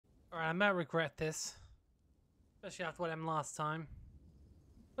Alright, I might regret this. Especially after what happened last time.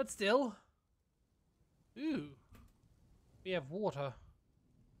 But still. Ooh. We have water.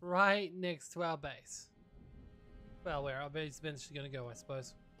 Right next to our base. Well, where our base is eventually going to go, I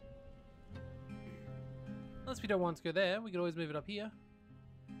suppose. Unless we don't want to go there, we could always move it up here.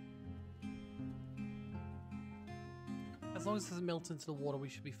 As long as it doesn't melt into the water, we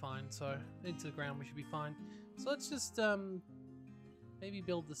should be fine. So, into the ground, we should be fine. So let's just, maybe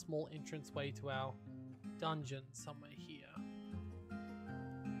build the small entranceway to our dungeon somewhere here.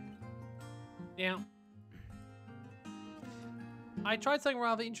 Now, I tried something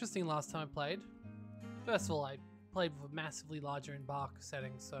rather interesting last time I played. First of all, I played with a massively larger embark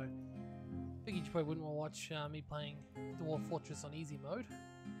setting, so I figured you probably wouldn't want to watch me playing Dwarf Fortress on easy mode.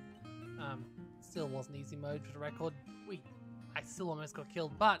 Still wasn't easy mode for the record. I still almost got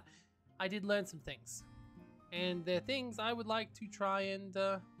killed, but I did learn some things. And they're things I would like to try and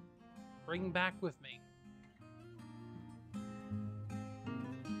bring back with me.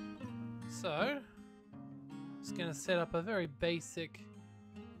 So, just gonna set up a very basic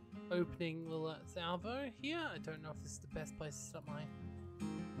opening little salvo here. I don't know if this is the best place to set up my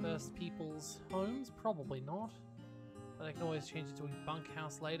first people's homes. Probably not. But I can always change it to a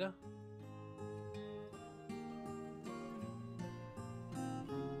bunkhouse later.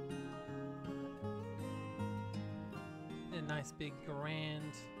 A nice big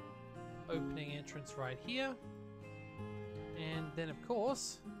grand opening entrance right here. And then of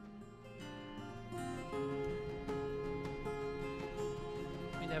course,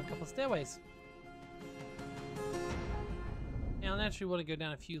 we have a couple of stairways. Now naturally we want to go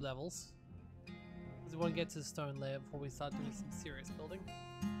down a few levels, because we want to get to the stone layer before we start doing some serious building.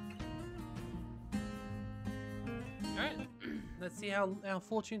 Alright, let's see how our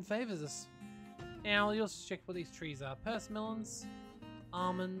fortune favors us. Now, you'll just check what these trees are. Persimmons,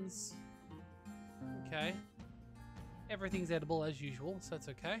 almonds. Okay. Everything's edible as usual, so that's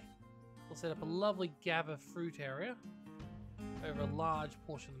okay. We'll set up a lovely gather fruit area over a large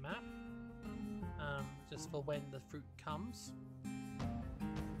portion of the map. Just for when the fruit comes.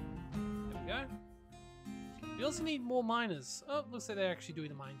 There we go. We also need more miners. Oh, looks like they're actually doing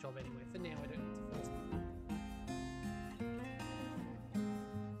the mine job anyway, so now we don't need to force them.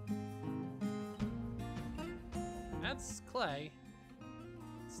 That's clay.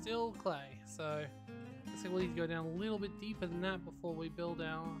 Still clay. So, looks like we'll need to go down a little bit deeper than that before we build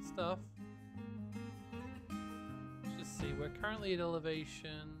our stuff. Let's just see. We're currently at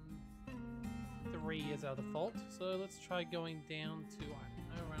elevation 3 as our default. So let's try going down to, I don't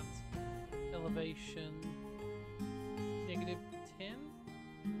know, around elevation -10.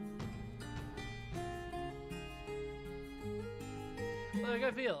 Like,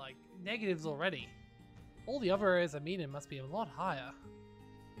 I feel like negatives already. All the other areas I'm in must be a lot higher.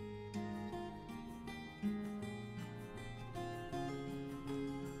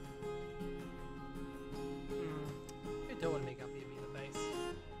 I don't want to make up the amino base.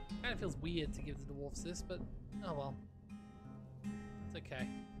 Kind of feels weird to give the dwarfs this, but oh well. It's okay.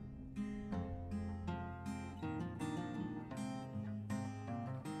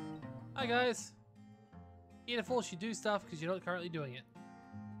 Hi guys! Here to force you to do stuff because you're not currently doing it.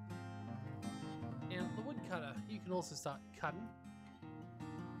 Now, the woodcutter, you can also start cutting.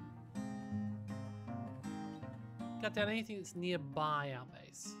 Cut down anything that's nearby our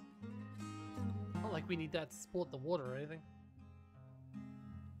base. Not like we need that to support the water or anything.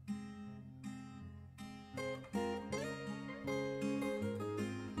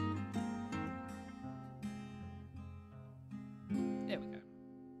 There we go.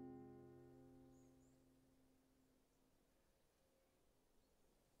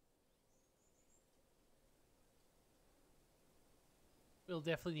 We'll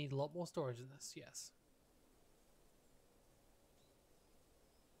definitely need a lot more storage in this, yes.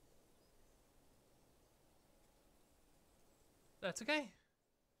 That's okay.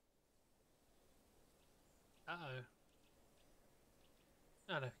 Uh-oh.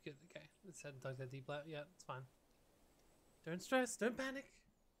 Oh no, good, okay. Let's head and dug that deep out. Yeah, it's fine. Don't stress, don't panic.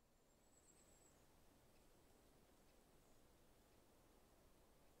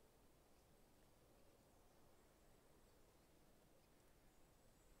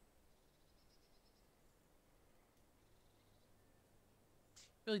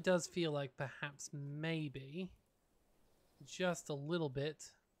 Really does feel like perhaps maybe just a little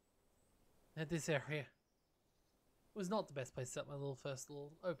bit at this area was not the best place to set my first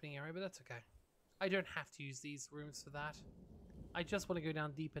little opening area, but that's okay. I don't have to use these rooms for that. I just want to go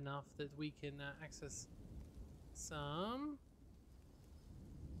down deep enough that we can access some...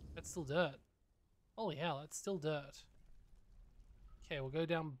 That's still dirt. Holy hell, that's still dirt. Okay, we'll go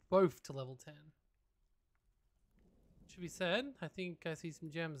down both to level 10. Should be said, I think I see some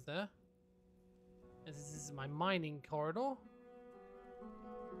gems there. As this is my mining corridor.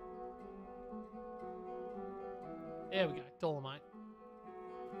 There we go, dolomite.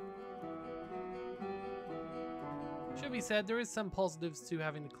 Should be said, there is some positives to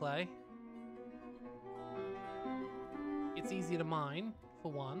having the clay. It's easier to mine,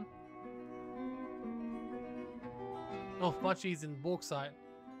 for one. Oh, much easier than bauxite.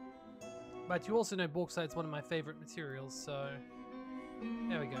 But you also know bauxite's one of my favorite materials, so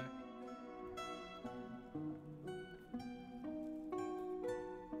there we go.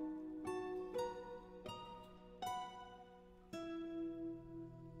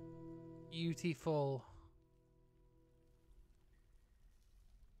 Beautiful.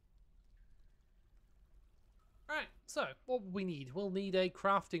 Alright, so what will we need? We'll need a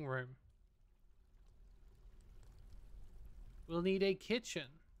crafting room. We'll need a kitchen.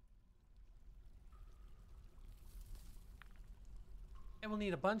 And we'll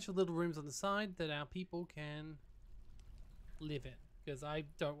need a bunch of little rooms on the side that our people can live in. Because I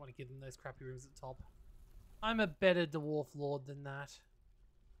don't want to give them those crappy rooms at the top. I'm a better dwarf lord than that.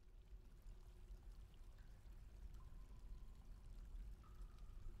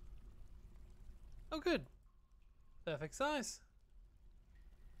 Oh good. Perfect size.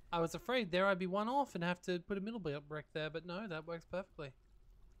 I was afraid there I'd be one off and have to put a middle brick there, but no, that works perfectly.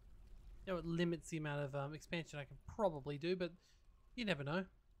 You know, it limits the amount of expansion I can probably do, but you never know.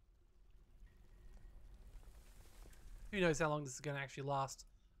 Who knows how long this is going to actually last.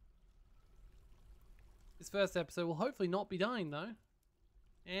 This first episode will hopefully not be dying though.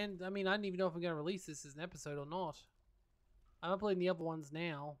 And I mean, I don't even know if I'm going to release this as an episode or not. I'm uploading the other ones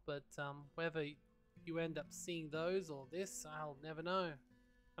now, but whether you end up seeing those or this, I'll never know.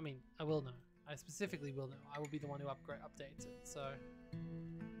 I mean, I will know. I specifically will know. I will be the one who updates it. So,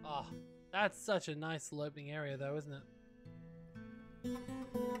 oh, that's such a nice little opening area though, isn't it?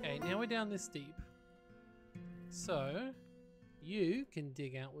 Okay, now we're down this deep. So, you can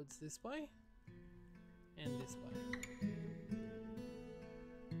dig outwards this way. And this way.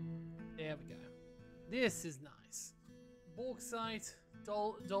 There we go. This is nice. Bauxite,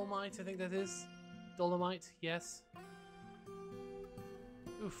 dolomite, I think that is. Dolomite, yes.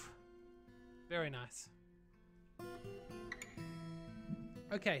 Oof. Very nice.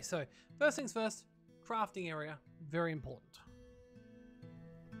 Okay, so first things first, crafting area, very important.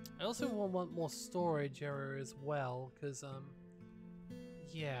 I also want more storage area as well, because,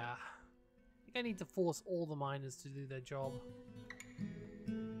 yeah. I think I need to force all the miners to do their job.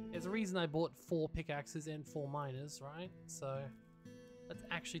 There's a reason I bought 4 pickaxes and 4 miners, right? So, let's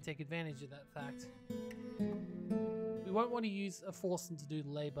actually take advantage of that fact. We won't want to force them to do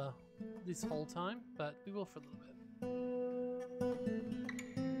labor this whole time, but we will for a little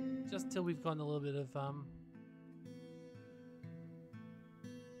bit. Just till we've gotten a little bit of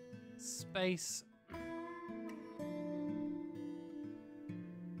space.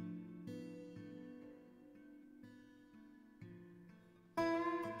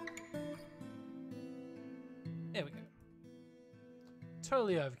 There we go.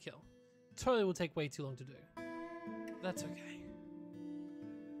 Totally overkill. Totally will take way too long to do. That's okay.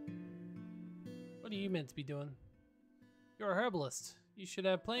 What are you meant to be doing? You're a herbalist. You should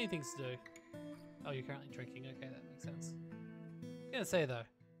have plenty of things to do. Oh, you're currently drinking. Okay, that makes sense. I'm gonna say though,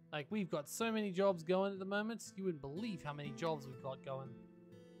 like we've got so many jobs going at the moment, you wouldn't believe how many jobs we've got going.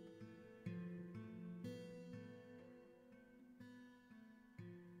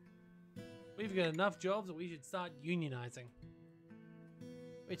 We've got enough jobs that we should start unionizing.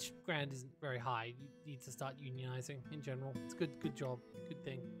 Which, granted, isn't very high. You need to start unionizing in general. It's good job. Good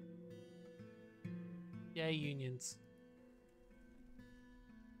thing. Yay, unions.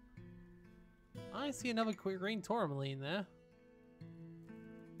 I see another green tourmaline there.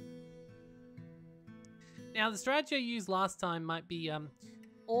 Now, the strategy I used last time might be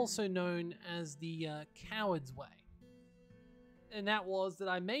also known as the coward's way. And that was that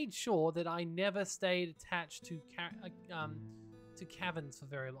I made sure that I never stayed attached to caverns for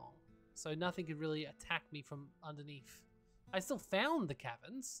very long. So nothing could really attack me from underneath. I still found the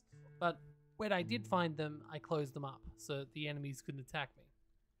caverns, but when I did find them, I closed them up so the enemies couldn't attack me.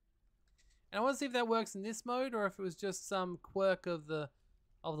 And I want to see if that works in this mode or if it was just some quirk of the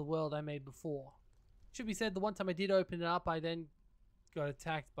world I made before. Should be said, the one time I did open it up, I then got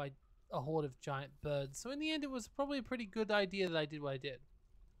attacked by a horde of giant birds. So in the end, it was probably a pretty good idea that I did what I did.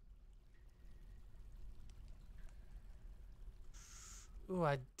 Ooh,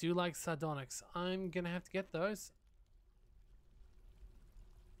 I do like sardonyx. I'm gonna have to get those.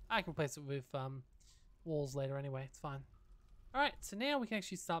 I can replace it with walls later anyway. It's fine. Alright, so now we can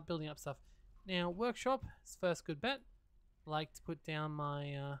actually start building up stuff. Now, workshop is first good bet. I like to put down my,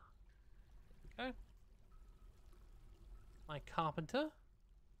 there we go. My carpenter.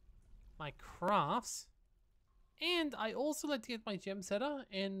 My crafts. And I also like to get my gem setter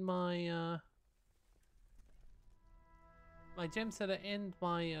and my, my gem setter and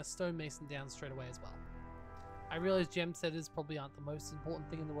my stonemason down straight away as well. I realize gem setters probably aren't the most important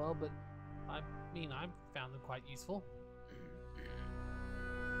thing in the world, but I mean, I've found them quite useful.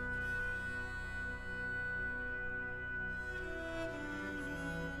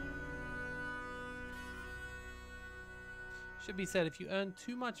 Should be said, if you earn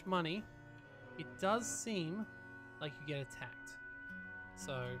too much money, it does seem like you get attacked.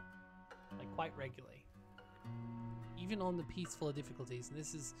 So, like quite regularly. Even on the peaceful difficulties, and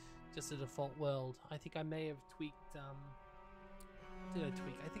this is just a default world. I think I may have tweaked, what did I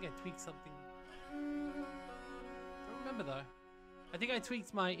tweak? I think I tweaked something. I don't remember though. I think I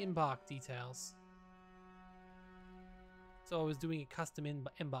tweaked my embark details. So I was doing a custom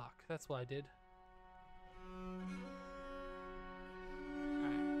embark. That's what I did.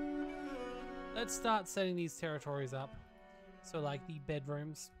 Alright. Let's start setting these territories up. So like the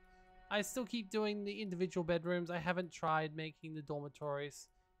bedrooms. I still keep doing the individual bedrooms. I haven't tried making the dormitories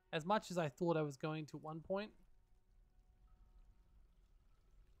as much as I thought I was going to at one point.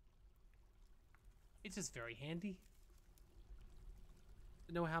 It's just very handy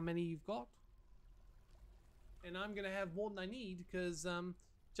to know how many you've got. And I'm going to have more than I need because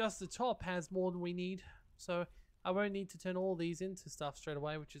just the top has more than we need. So I won't need to turn all these into stuff straight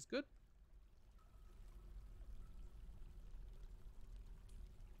away, which is good.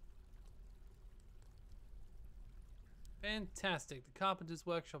 Fantastic. The carpenter's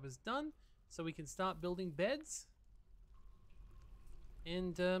workshop is done, so we can start building beds.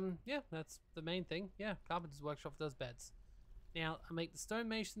 And yeah, that's the main thing. Yeah, carpenter's workshop does beds. Now, I make the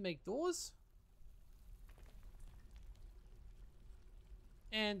stonemason make doors.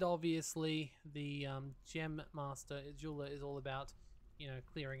 And obviously, the gem master jeweler is all about, you know,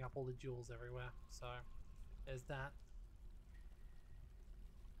 clearing up all the jewels everywhere. So, there's that.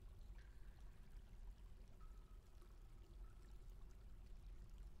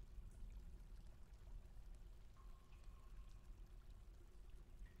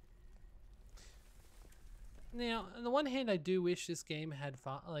 Now, on the one hand, I do wish this game had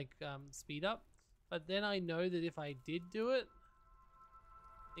speed up, but then I know that if I did do it,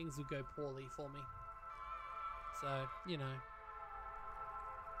 things would go poorly for me. So, you know.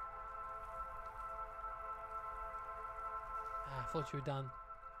 I thought you were done.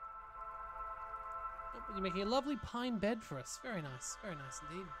 Oh, you're making a lovely pine bed for us. Very nice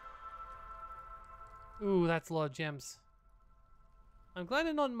indeed. Ooh, that's a lot of gems. I'm glad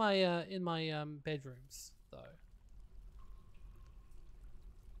they're not in my bedrooms though.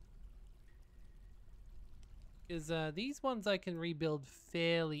 Because these ones I can rebuild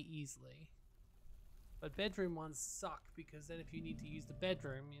fairly easily. But bedroom ones suck because then if you need to use the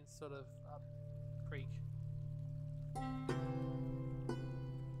bedroom, it's sort of up creek.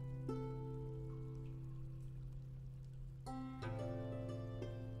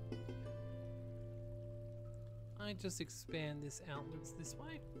 I just expand this outwards this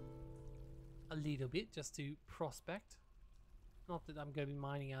way a little bit just to prospect. Not that I'm going to be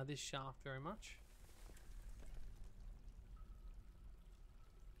mining out this shaft very much.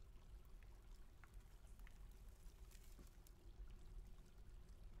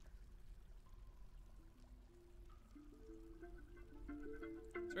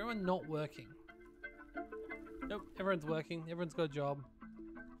 Is everyone not working? Nope, everyone's working. Everyone's got a job.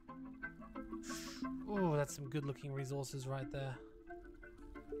 Oh, that's some good looking resources right there.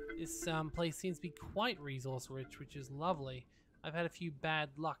 This place seems to be quite resource rich, which is lovely. I've had a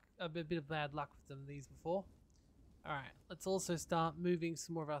bit of bad luck with these before. Alright, let's also start moving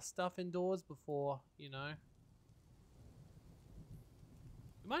some more of our stuff indoors before, you know.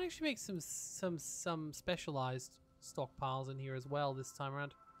 We might actually make some specialized stockpiles in here as well this time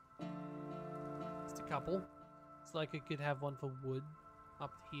around. Just a couple. So like I could have one for wood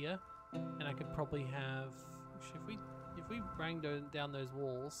up here. And I could probably have, actually, if we bang down those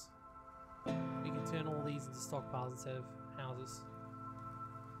walls, we can turn all these into stockpiles instead of houses.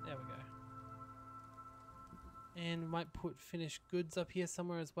 There we go. And we might put finished goods up here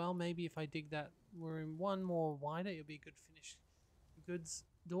somewhere as well. Maybe if I dig that room one more wider, it'll be a good finished goods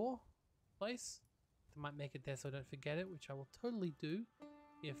door place. I might make it there so I don't forget it, which I will totally do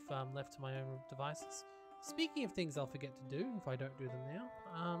if left to my own devices. Speaking of things I'll forget to do if I don't do them now,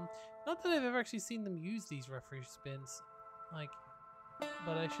 not that I've ever actually seen them use these refuse bins,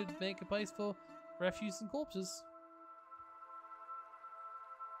 but I should make a place for refuse and corpses.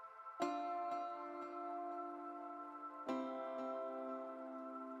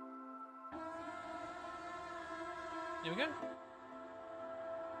 There we go.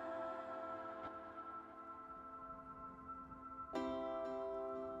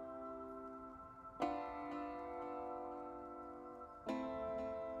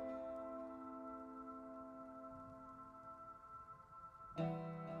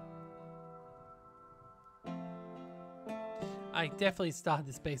 I definitely started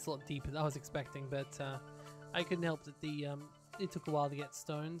this base a lot deeper than I was expecting, but I couldn't help that it took a while to get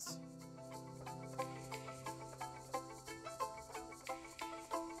stones.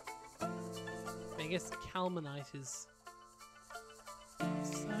 I guess Calmanite is... I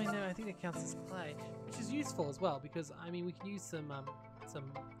mean, no, I think it counts as clay, which is useful as well, because, I mean, we can use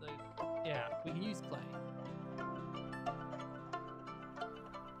yeah, we can use clay.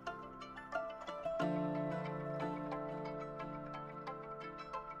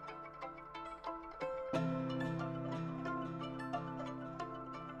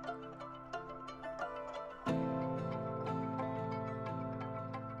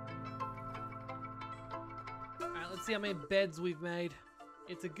 Let's see how many beds we've made.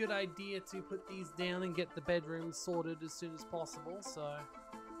 It's a good idea to put these down and get the bedrooms sorted as soon as possible, so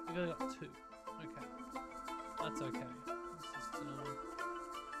we've only got 2. Okay. That's okay.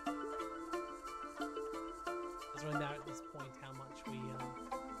 Let's find out at this point how much we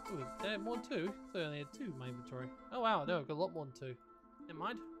ooh, they had more than 2. So I only had 2 in my inventory. Oh wow, no, I've got a lot more than 2. Never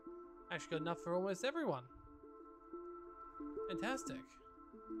mind. Actually got enough for almost everyone. Fantastic.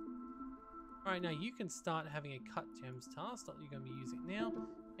 Alright, now you can start having a cut gems task that you're going to be using now,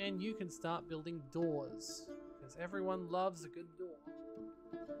 and you can start building doors, because everyone loves a good door.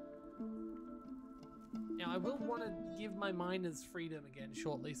 Now I will want to give my miners freedom again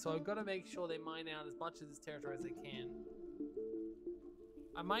shortly, so I've got to make sure they mine out as much of this territory as they can.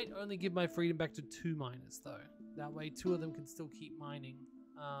 I might only give my freedom back to 2 miners though, that way 2 of them can still keep mining.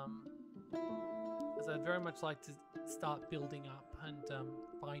 Because I'd very much like to start building up and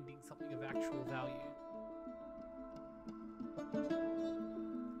finding something of actual value.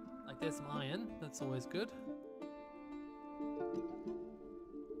 Like there's some iron, that's always good.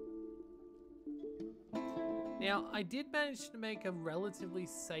 Now, I did manage to make a relatively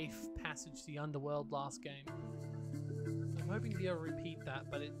safe passage to the underworld last game. I'm hoping to be able to repeat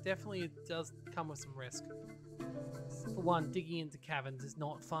that, but it definitely does come with some risk. For one, digging into caverns is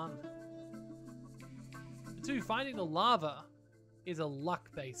not fun. 2, finding the lava is a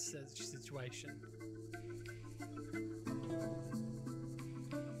luck-based situation.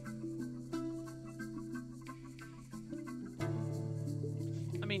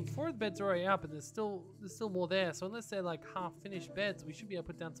 I mean, 4 of the beds are already up, and there's still more there. So unless they're like half-finished beds, we should be able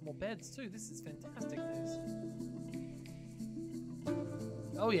to put down some more beds too. This is fantastic news.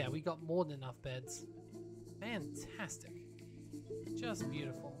 Oh yeah, we got more than enough beds. Fantastic. Just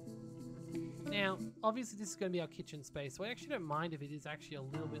beautiful. Now, obviously this is going to be our kitchen space, so I actually don't mind if it is actually a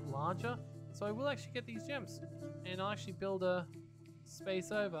little bit larger. So I will actually get these gems, and I'll actually build a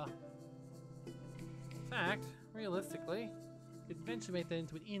space over. In fact, realistically, could eventually make that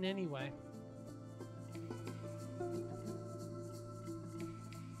into an inn anyway.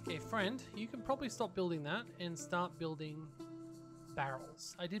 Okay, friend, you can probably stop building that and start building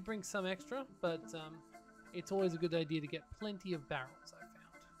barrels. I did bring some extra, but it's always a good idea to get plenty of barrels, I found.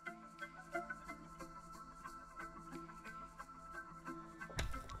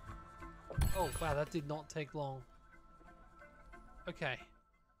 Oh, wow, that did not take long. Okay,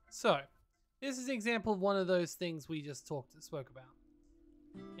 so this is an example of one of those things we just spoke about.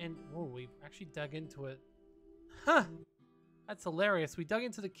 And, oh, we actually dug into it. Huh! That's hilarious. We dug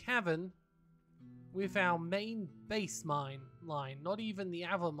into the cavern with our main base line, not even the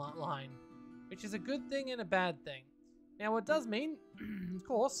Ava line, which is a good thing and a bad thing. Now, what it does mean, of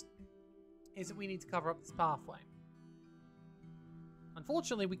course, is that we need to cover up this pathway.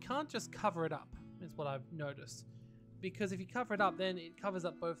 Unfortunately, we can't just cover it up, is what I've noticed. Because if you cover it up, then it covers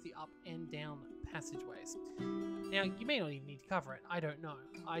up both the up and down passageways. Now, you may not even need to cover it. I don't know.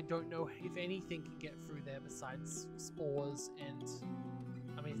 I don't know if anything can get through there besides spores and...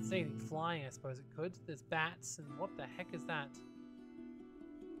 I mean, if it's anything flying, I suppose it could. There's bats, and what the heck is that?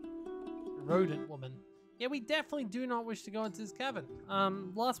 Rodent woman. Yeah, we definitely do not wish to go into this cavern.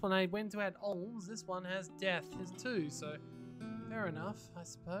 Last one I went to had alms. This one has death, has 2, so... Fair enough, I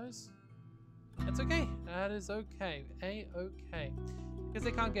suppose. That's okay. That is okay. A-okay. Because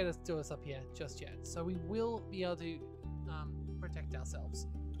they can't get us to us up here just yet. So we will be able to protect ourselves.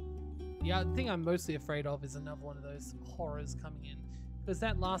 The thing I'm mostly afraid of is another one of those horrors coming in. Because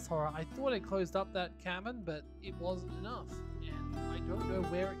that last horror, I thought it closed up that cavern, but it wasn't enough. And I don't know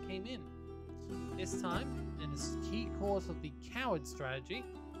where it came in. This time, and this key cause of the coward strategy,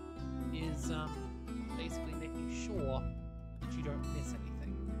 is basically making sure that you don't miss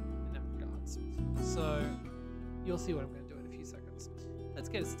anything in that regards. So you'll see what I'm going to do in a few seconds. Let's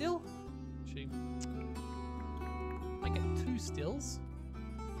get a still. Actually, I get 2 stills.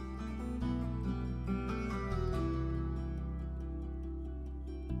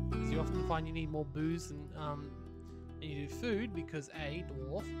 Because you often find you need more booze than you do food, because A,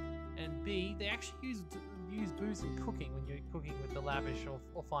 dwarf, and B, they actually use booze in cooking when you're cooking with the lavish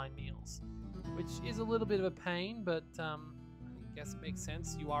or fine meals, which is a little bit of a pain, but I guess it makes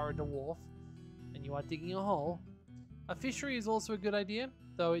sense. You are a dwarf and you are digging a hole. A fishery is also a good idea,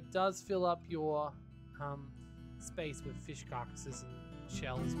 though it does fill up your space with fish carcasses and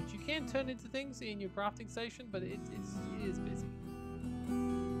shells, which you can turn into things in your crafting station, but it is busy.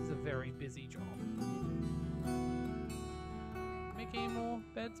 It's a very busy job. Make any more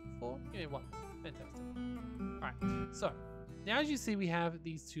beds before? Give me one. Fantastic. Alright, so now as you see, we have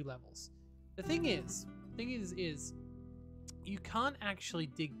these 2 levels. The thing is you can't actually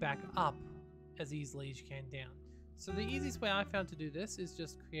dig back up as easily as you can down. So the easiest way I found to do this is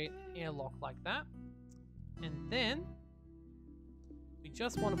just create an airlock like that. And then we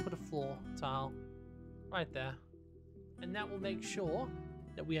just want to put a floor tile right there. And that will make sure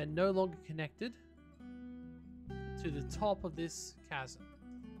that we are no longer connected to the top of this chasm.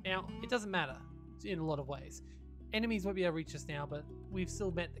 Now, it doesn't matter in a lot of ways. Enemies won't be able to reach us now, but we've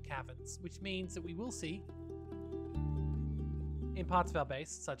still met the caverns, which means that we will see in parts of our base,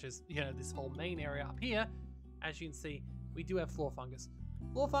 such as, you know, this whole main area up here. As you can see, we do have floor fungus.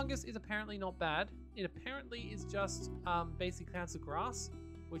 Floor fungus is apparently not bad. It apparently is just basic plants of grass,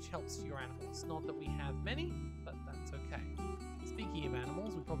 which helps your animals. Not that we have many, but that's okay. Speaking of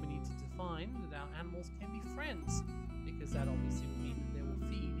animals, we probably need to define that our animals can be friends, because that obviously will mean that they will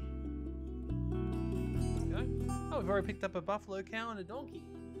feed. There we go. Oh, we've already picked up a buffalo cow and a donkey.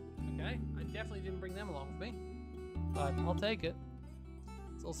 Okay, I definitely didn't bring them along with me, but I'll take it.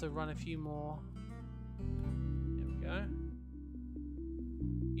 Let's also run a few more. There we go.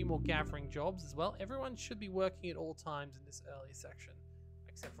 A few more gathering jobs as well. Everyone should be working at all times in this early section,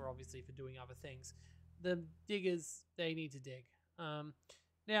 except for obviously for doing other things. The diggers, they need to dig.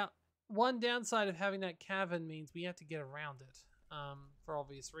 Now, one downside of having that cavern means we have to get around it for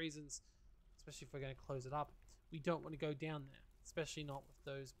obvious reasons, especially if we're going to close it up. We don't want to go down there, especially not with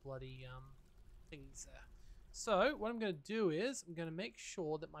those bloody things there. So what I'm going to do is I'm going to make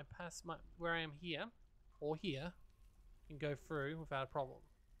sure that where I am here or here can go through without a problem.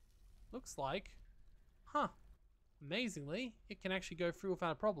 Looks like, amazingly, it can actually go through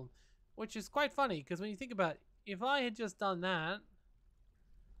without a problem, which is quite funny, because when you think about it, if I had just done that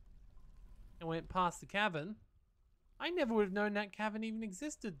and went past the cavern, I never would have known that cavern even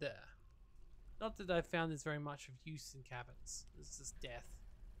existed there. Not that I've found there's very much of use in caverns. It's just death.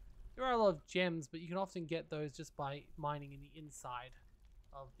 There are a lot of gems, but you can often get those just by mining in the inside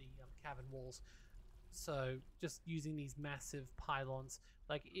of the cavern walls. So just using these massive pylons,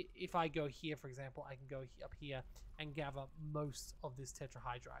 like if I go here, for example, I can go up here and gather most of this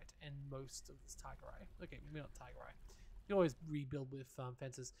tetrahydrite and most of this tigerite. Okay, maybe not tigerite. You can always rebuild with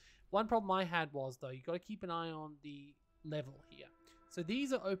fences. One problem I had was, though, you got to keep an eye on the level here. So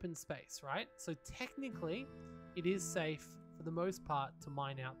these are open space, right? So technically, it is safe for the most part to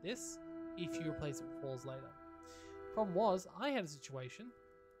mine out this if you replace it with walls later. Problem was, I had a situation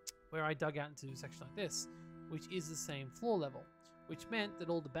where I dug out into a section like this, which is the same floor level, which meant that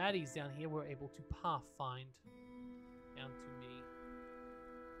all the baddies down here were able to pathfind down to me.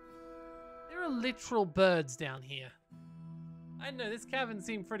 There are literal birds down here. I know, this cavern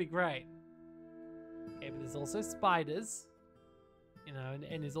seemed pretty great. Okay, but there's also spiders, you know,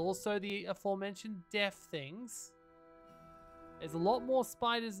 and there's also the aforementioned deaf things. There's a lot more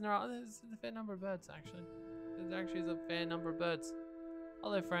spiders than there are. There's a fair number of birds, actually. There actually is a fair number of birds.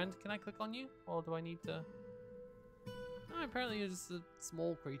 Hello, friend. Can I click on you? Or do I need to... Oh, apparently you're just a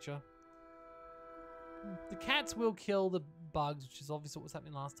small creature. The cats will kill the bugs, which is obviously what was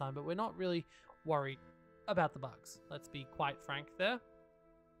happening last time, but we're not really worried about the bugs. Let's be quite frank there.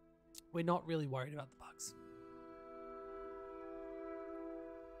 We're not really worried about the bugs.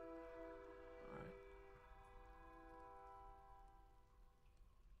 Alright.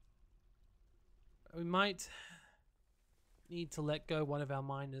 We might need to let go one of our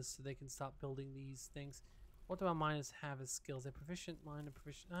miners so they can start building these things. What do our miners have as skills? They're proficient miner,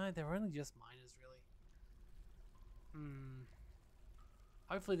 proficient... they're only just miners, really.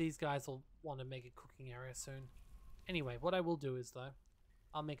 Hopefully these guys will want to make a cooking area soon. Anyway, what I will do is, though,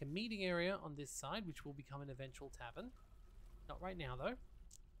 I'll make a meeting area on this side, which will become an eventual tavern. Not right now, though.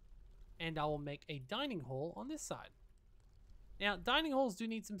 And I will make a dining hall on this side. Now, dining halls do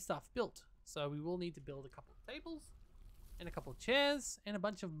need some stuff built. So we will need to build a couple of tables and a couple of chairs and a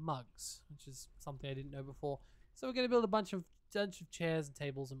bunch of mugs, which is something I didn't know before. So we're going to build a bunch of chairs and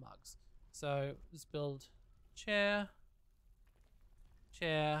tables and mugs. So let's build chair,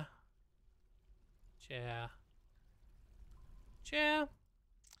 chair, chair, chair,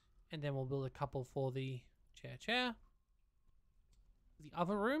 and then we'll build a couple for the chair. The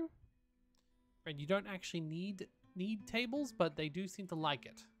other room, and you don't actually need tables, but they do seem to like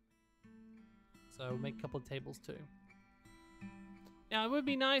it. So we'll make a couple of tables too. Now, it would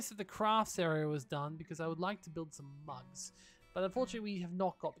be nice if the crafts area was done, because I would like to build some mugs. But unfortunately, we have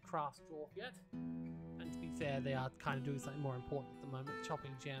not got the crafts dwarf yet. And to be fair, they are kind of doing something more important at the moment,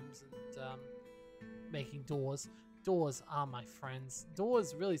 chopping gems and making doors. Doors are my friends.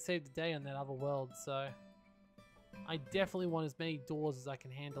 Doors really saved the day on that other world, so I definitely want as many doors as I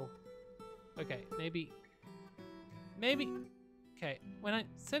can handle. Okay, maybe. Okay, when I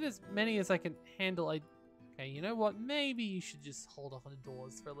said as many as I can handle, okay, you know what? Maybe you should just hold off on the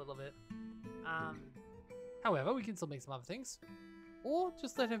doors for a little bit. However, we can still make some other things. Or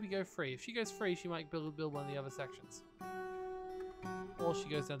just let her go free. If she goes free, she might build one of the other sections. Or she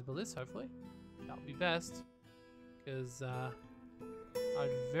goes down to build this, hopefully. That would be best. Because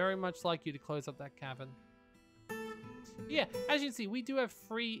I'd very much like you to close up that cavern. Yeah, as you can see, we do have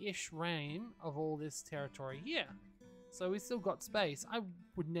free-ish reign of all this territory here. So we still got space. I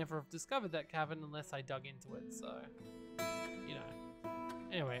would never have discovered that cavern unless I dug into it, so, you know.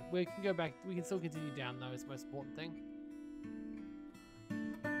 Anyway, we can go back. We can still continue down, though, is the most important thing.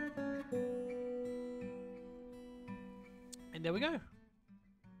 And there we go.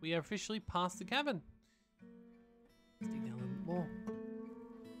 We are officially past the cavern. Let's dig down a little bit more.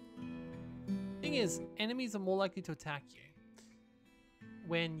 Thing is, enemies are more likely to attack you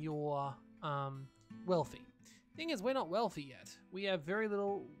when you're wealthy. Thing is, we're not wealthy yet. We have very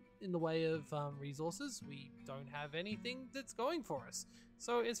little in the way of resources. We don't have anything that's going for us.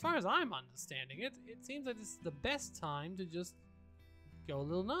 So as far as I'm understanding it, it seems like this is the best time to just go a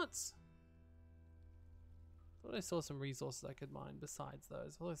little nuts. I thought I saw some resources I could mine besides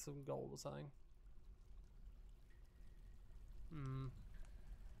those. I thought I saw some gold or something.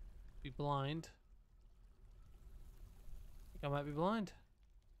 Be blind. I think I might be blind.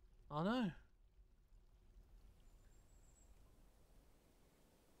 Oh no.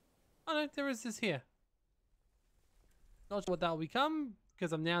 Oh no, there is this here. Not sure what that will become,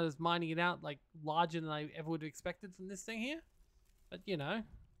 because I'm now just mining it out like larger than I ever would have expected from this thing here. But you know,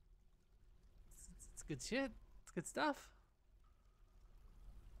 it's good shit. It's good stuff.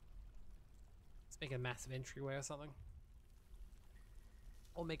 Let's make a massive entryway or something.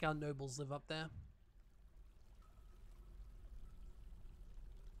 Or make our nobles live up there.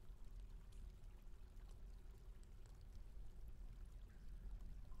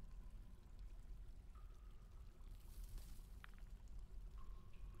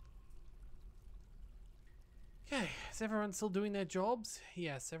 Okay, is everyone still doing their jobs?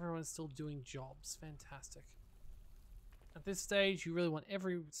 Yes, everyone's still doing jobs. Fantastic. At this stage, you really want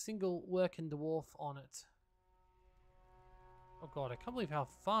every single working dwarf on it. Oh god, I can't believe how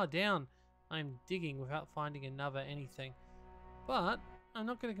far down I'm digging without finding another anything. But I'm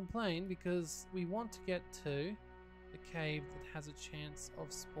not going to complain, because we want to get to the cave that has a chance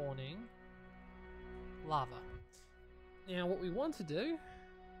of spawning lava. Now what we want to do,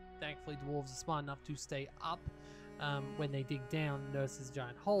 thankfully dwarves are smart enough to stay up when they dig down and notice there's a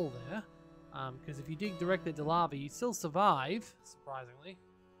giant hole there. Because if you dig directly to lava, you still survive, surprisingly.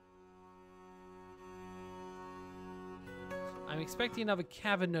 I'm expecting another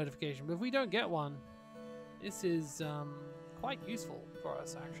cavern notification, but if we don't get one, this is quite useful for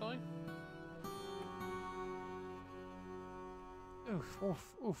us, actually. Oof,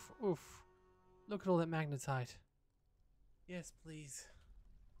 oof, oof, oof. Look at all that magnetite. Yes, please.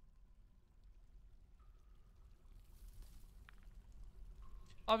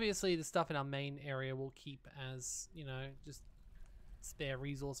 Obviously, the stuff in our main area will keep as, you know, just spare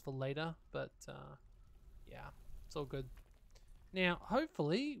resource for later, but yeah, it's all good. Now,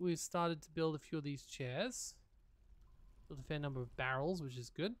 hopefully, we've started to build a few of these chairs. Built a fair number of barrels, which is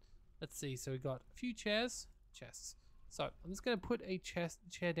good. Let's see, so we've got a few chairs, chests. So, I'm just going to put a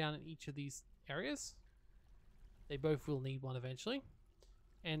chair down in each of these areas. They both will need one eventually.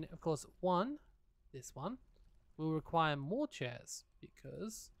 And, of course, this one, will require more chairs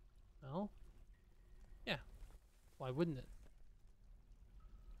because, well, yeah, why wouldn't it?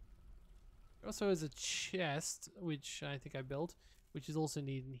 There also is a chest, which I think I built, which is also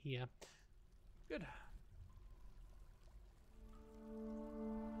needed in here. Good.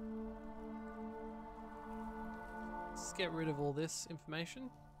 Let's get rid of all this information.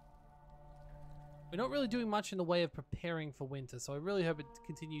 We're not really doing much in the way of preparing for winter, so I really hope it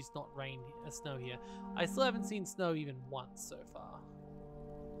continues to not rain snow here. I still haven't seen snow even once so far.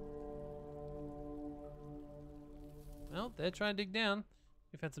 Well, they're trying to dig down.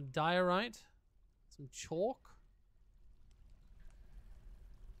 We've had some diorite, some chalk.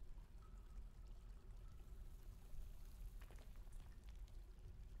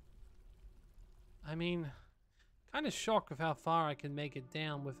 I mean, kind of shocked with how far I can make it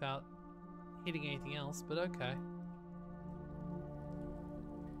down without hitting anything else, but okay.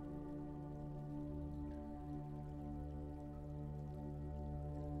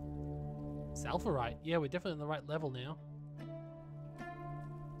 Sulfurite. Yeah, we're definitely on the right level now.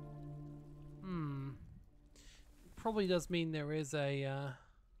 Probably does mean there is a...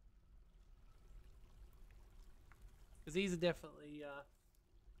 because these are definitely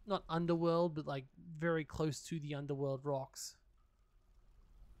not underworld, but like very close to the underworld rocks.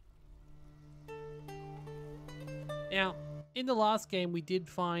 Now, in the last game, we did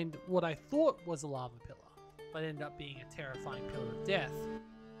find what I thought was a lava pillar, but ended up being a terrifying pillar of death.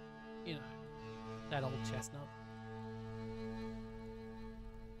 You know, that old chestnut.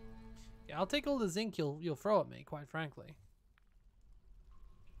 Yeah, I'll take all the zinc you'll throw at me, quite frankly.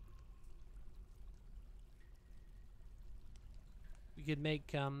 We could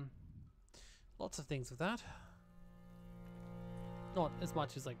make lots of things with that. Not as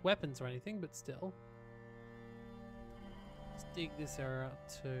much as like weapons or anything, but still. Let's dig this area out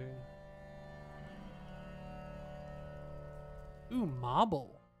too. Ooh,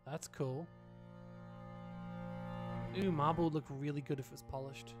 marble. That's cool. Ooh, marble would look really good if it was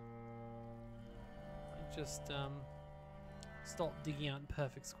polished. I just stop digging out in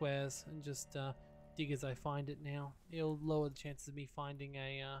perfect squares and just dig as I find it now. It'll lower the chances of me finding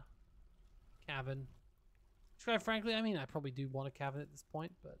a cavern. Quite frankly, I mean, I probably do want a cavern at this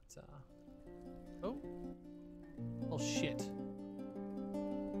point, but oh shit.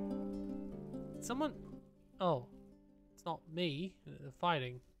 Did someone... Oh, it's not me. They're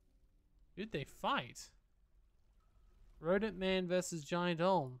fighting. Who did they fight? Rodent Man versus Giant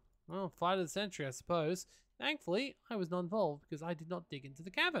Olm. Well, fight of the century, I suppose. Thankfully, I was not involved because I did not dig into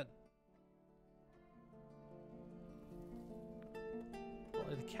the cavern. Well,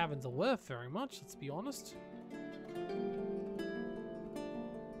 the caverns are worth very much, let's be honest.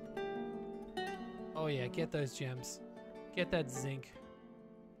 Oh yeah, get those gems. Get that zinc.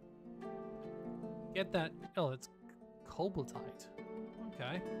 Get that... Oh, it's cobaltite.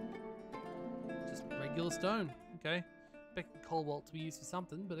 Okay. Just regular stone. Okay. Expecting cobalt to be used for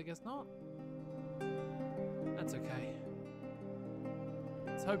something, but I guess not. That's okay.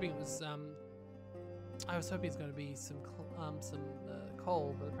 I was hoping it was going to be some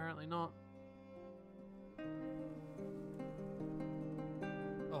coal, but apparently not.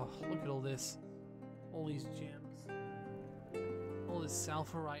 Oh, look at all this. All these gems. All this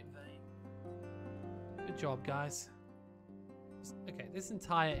sulfurite vein. Good job, guys. Okay, this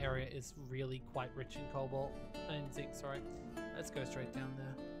entire area is really quite rich in cobalt and zinc, sorry. Let's go straight down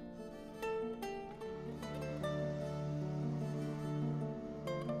there.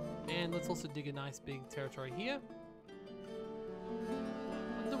 And let's also dig a nice big territory here.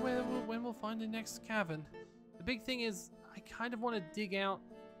 Wonder when we'll find the next cavern. The big thing is, I kind of want to dig out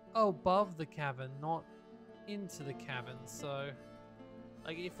above the cavern, not into the cavern. So,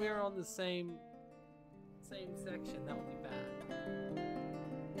 like, if we're on the same section, that would be bad.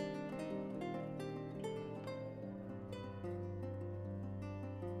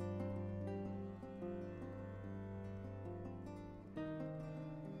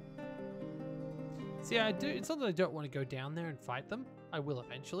 See, I do. It's not that I don't want to go down there and fight them. I will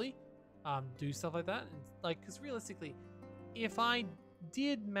eventually do stuff like that, and like, because realistically, if I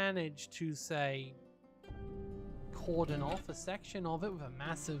did manage to say cordon off a section of it with a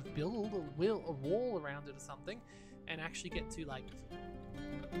massive build, a wall around it or something, and actually get to, like,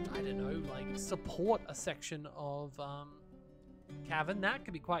 I don't know, like support a section of cavern, that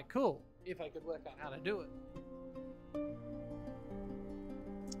could be quite cool if I could work out how to do it.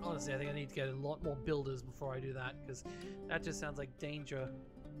 Honestly, I think I need to get a lot more builders before I do that, because that just sounds like danger.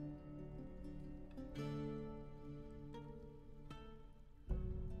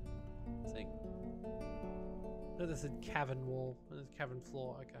 See? No, this is cavern wall. There's cavern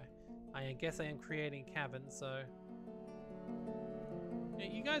floor. Okay. I guess I am creating caverns, so... Yeah,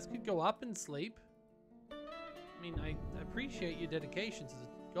 you guys could go up and sleep. I mean, I appreciate your dedication to the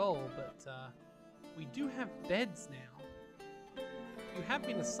goal, but we do have beds now. You have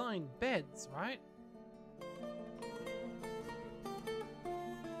been assigned beds, right?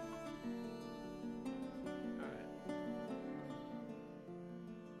 Alright.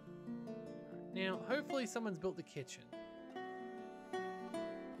 Now, hopefully someone's built the kitchen.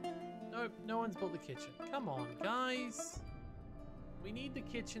 Nope, no one's built the kitchen. Come on, guys. We need the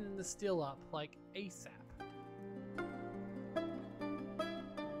kitchen and the still up, like, ASAP.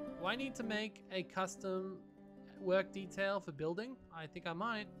 Do I need to make a custom work detail for building? I think I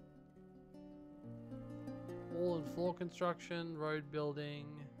might. Wall and floor construction, road building,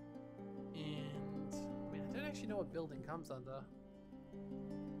 and... I mean, I don't actually know what building comes under.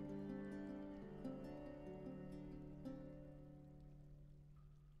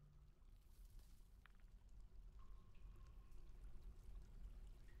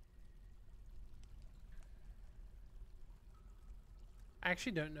 I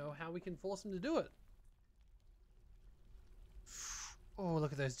actually don't know how we can force him to do it. Oh,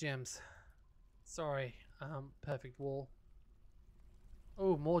 look at those gems. Sorry, perfect wall.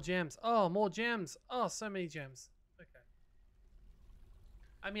 Oh, more gems. Oh, more gems. Oh, so many gems. Okay.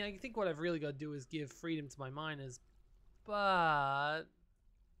 I mean, I think what I've really got to do is give freedom to my miners, but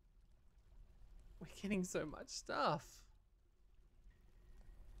we're getting so much stuff.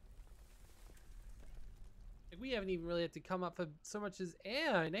 Like, we haven't even really had to come up for so much as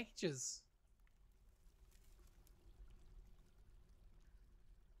air in ages.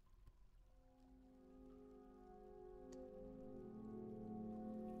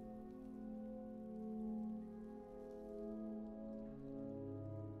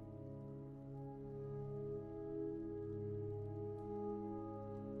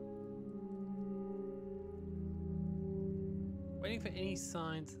 Waiting for any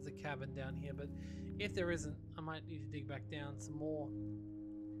signs there's a cabin down here, but if there isn't, I might need to dig back down some more.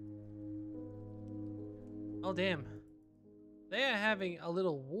 Oh damn. They are having a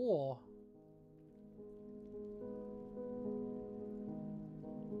little war.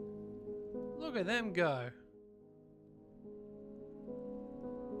 Look at them go.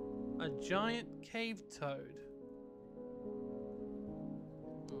 A giant cave toad.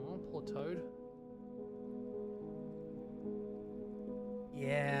 Oh, poor toad.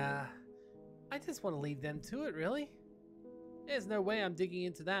 Yeah, I just want to leave them to it, really. There's no way I'm digging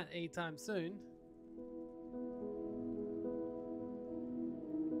into that anytime soon.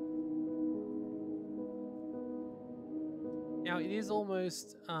 Now, it is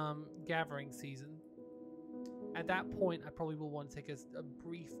almost gathering season. At that point, I probably will want to take a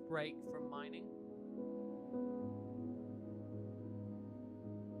brief break from mining.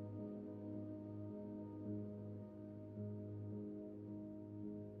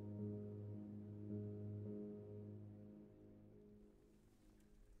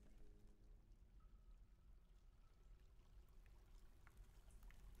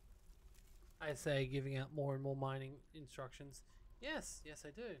 I say giving out more and more mining instructions. Yes, yes I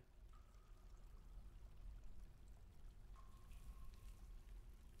do.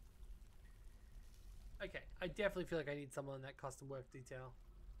 Okay, I definitely feel like I need someone in that custom work detail.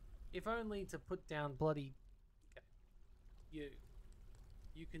 If only to put down bloody... Okay.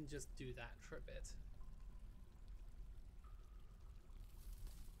 You can just do that for a bit.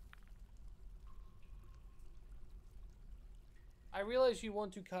 I realize you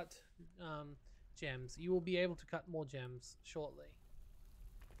want to cut gems. You will be able to cut more gems shortly.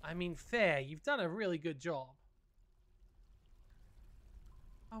 I mean, fair. You've done a really good job.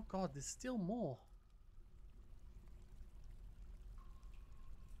 Oh god, there's still more.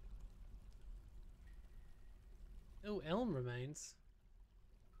 Oh, elm remains.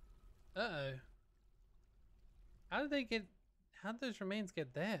 Uh-oh. How did those remains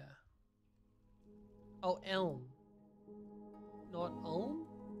get there? Oh, elm. Not Ulm?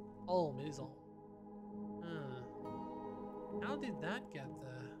 Ulm, it is Ulm. How did that get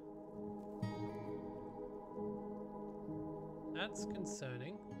there? That's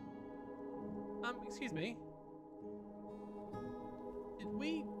concerning. Excuse me. Did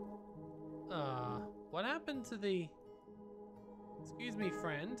we... what happened to the... Excuse me,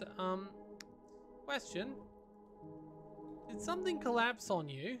 friend. Question. Did something collapse on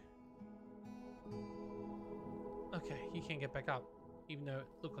you? Okay, you can't get back up, even though it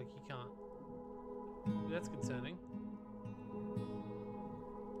looked like you can't. Ooh, that's concerning.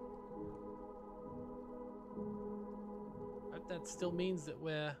 But that still means that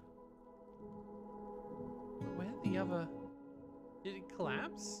we're... Where the other... Did it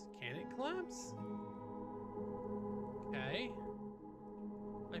collapse? Can it collapse? Okay.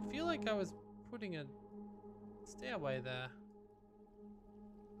 I feel like I was putting a stairway there.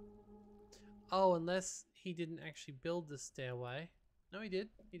 Oh, unless he didn't actually build the stairway. No, he did.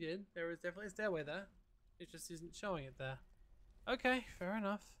 He did. There was definitely a stairway there. It just isn't showing it there. Okay, fair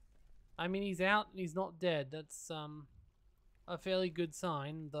enough. I mean, he's out and he's not dead. That's a fairly good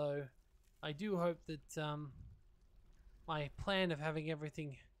sign, though I do hope that my plan of having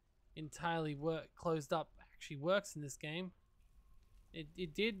everything entirely closed up actually works in this game.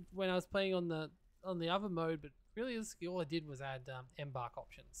 It did when I was playing on the other mode, but really all I did was add embark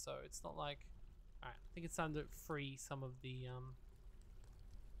options. So it's not like, alright, I think it's time to free some of the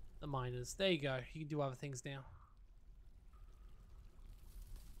miners. There you go. You can do other things now.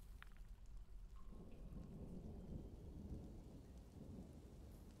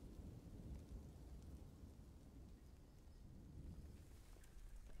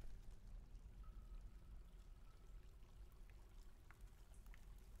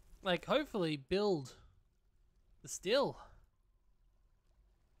 Like, hopefully build the still.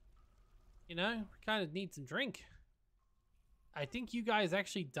 You know, we kind of need some drink. I think you guys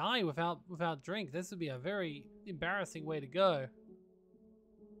actually die without drink. This would be a very embarrassing way to go.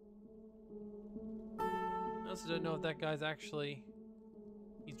 I also don't know if that guy's actually...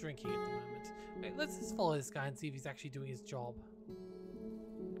 He's drinking at the moment. Okay, let's just follow this guy and see if he's actually doing his job.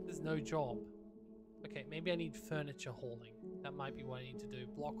 There's no job. Okay, maybe I need furniture hauling. That might be what I need to do.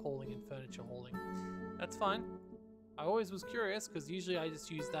 Block hauling and furniture hauling. That's fine. I always was curious because usually I just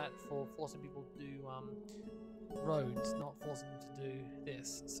use that for forcing people to do roads, not forcing them to do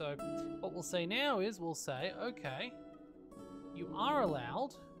this. So what we'll say now is we'll say, okay, you are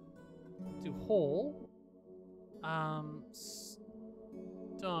allowed to haul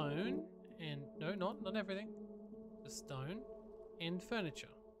stone and no, not everything, just stone and furniture.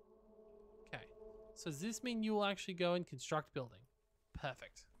 Okay, so does this mean you will actually go and construct building?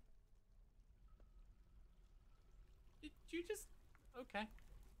 Perfect. Did you just... Okay.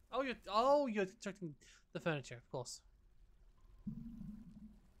 Oh, you're constructing the furniture, of course.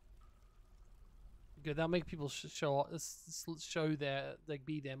 Good. That'll make people show their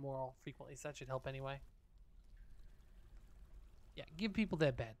be there more frequently. So that should help anyway. Yeah, give people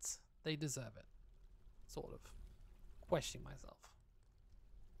their beds. They deserve it. Sort of. Questioning myself.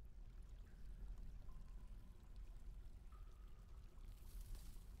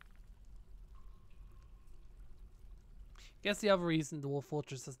 Guess the other reason Dwarf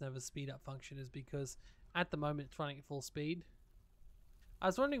Fortress doesn't have a speed up function is because at the moment it's running at full speed. I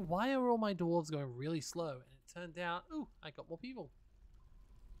was wondering why are all my dwarves going really slow, and it turned out, ooh, I got more people.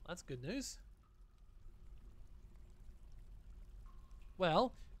 That's good news.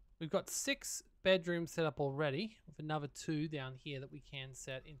 Well, we've got 6 bedrooms set up already, with another 2 down here that we can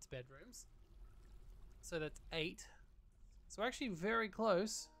set into bedrooms. So that's 8. So we're actually very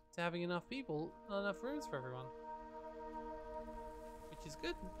close to having enough people, not enough rooms for everyone. Which is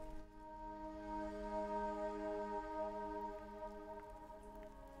good.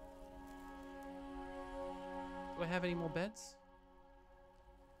 Do I have any more beds?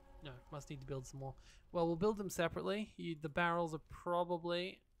 No, must need to build some more. Well, we'll build them separately. The barrels are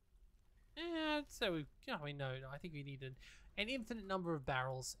probably... so we... No, I think we need an infinite number of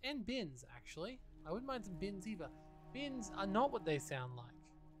barrels. And bins, actually. I wouldn't mind some bins either. Bins are not what they sound like.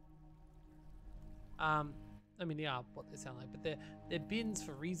 I mean, they are what they sound like, but they're bins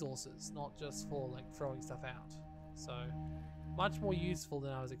for resources, not just for like throwing stuff out. So much more useful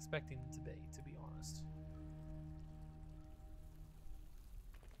than I was expecting them to be honest.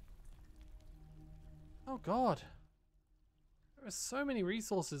 Oh God, there are so many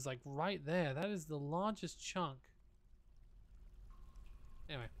resources like right there. That is the largest chunk.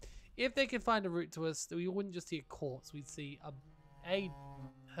 Anyway, if they could find a route to us, we wouldn't just see a corpse. We'd see A,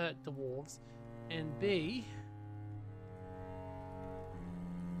 hurt dwarves, and B,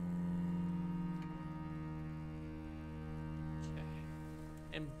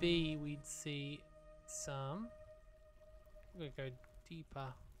 and B, we'd see some... I'm gonna go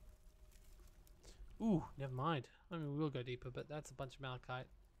deeper. Ooh, never mind. I mean, we will go deeper, but that's a bunch of malachite.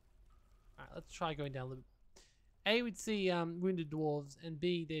 Alright, let's try going down a little bit. A, we'd see wounded dwarves, and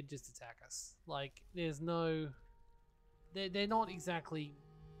B, they'd just attack us. Like, there's no... They're not exactly...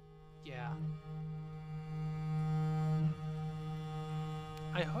 Yeah.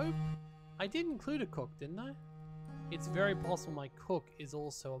 I hope... I did include a cook, didn't I? It's very possible my cook is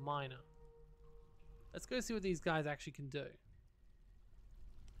also a miner. Let's go see what these guys actually can do.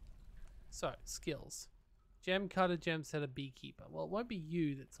 So, skills. Gem cutter, gem setter, beekeeper. Well, it won't be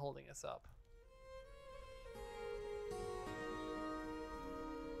you that's holding us up.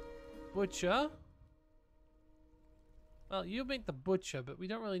 Butcher. Well, you make the butcher, but we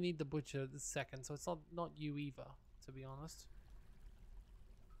don't really need the butcher this second, so it's not you either, to be honest.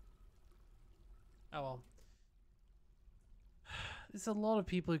 Oh well. There's a lot of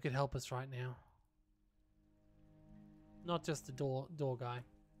people who could help us right now. Not just the door guy.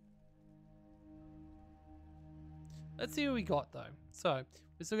 Let's see what we got though. So,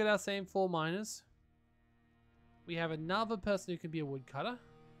 we still got our same 4 miners. We have another person who can be a woodcutter.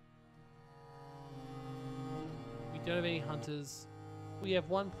 We don't have any hunters. We have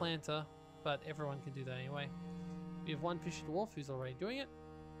 1 planter, but everyone can do that anyway. We have 1 fisher dwarf who's already doing it.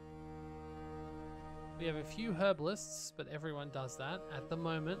 We have a few herbalists, but everyone does that. At the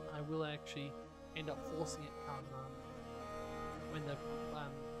moment, I will actually end up forcing it come when the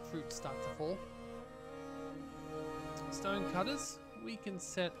fruits start to fall. Stone cutters, we can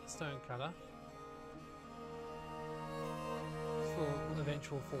set a stone cutter for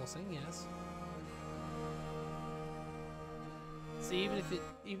eventual forcing, yes. See, even if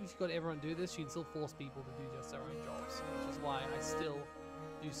you've got everyone do this, you can still force people to do just their own jobs, which is why I still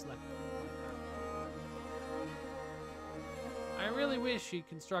do select them like that. I really wish you'd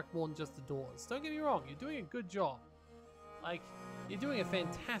construct more than just the doors. Don't get me wrong, you're doing a good job. Like, you're doing a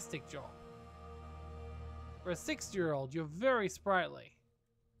fantastic job. For a 60-year-old, you're very sprightly.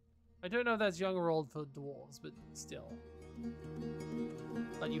 I don't know if that's young or old for dwarves, but still.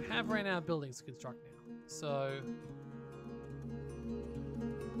 But you have ran out of buildings to construct now, so...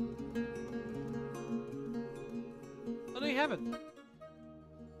 Oh, no, you haven't.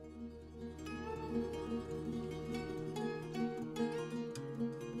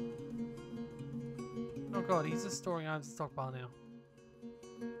 Oh god, he's just storing items in stockpile now.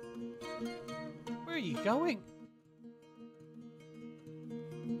 Where are you going?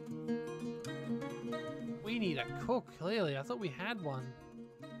 We need a cook, clearly. I thought we had one.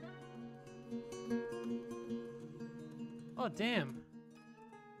 Oh, damn.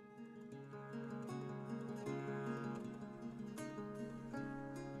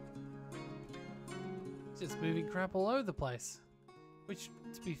 Just moving crap all over the place. Which,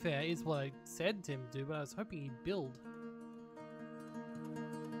 to be fair, is what I said to him to do, but I was hoping he'd build.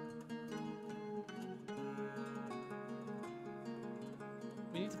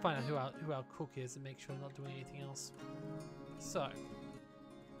 We need to find out who our cook is and make sure we're not doing anything else. So.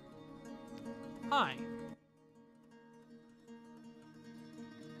 Hi.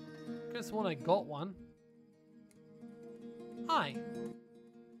 Could have sworn I got one. Hi.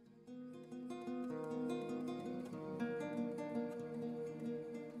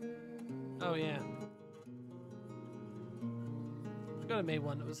 Oh yeah. I could have made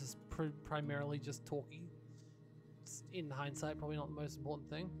one that was just primarily just talking. It's, in hindsight, probably not the most important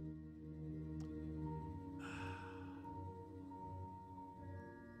thing.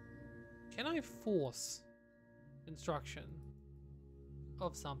 Can I force construction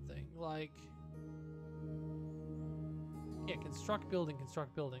of something? Like, yeah, construct building,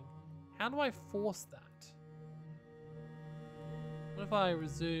 construct building. How do I force that? What if I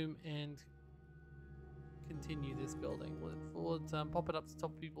resume and continue this building? Will it pop it up to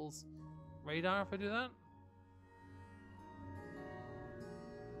top of people's radar if I do that?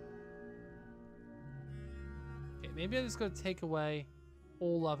 Okay, maybe I just got to take away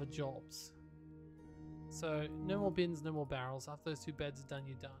all other jobs. So, no more bins, no more barrels. After those 2 beds are done,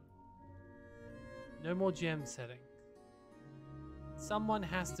 you're done. No more gem setting. Someone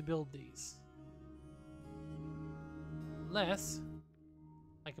has to build these. Unless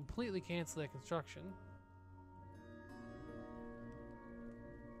I completely cancel their construction.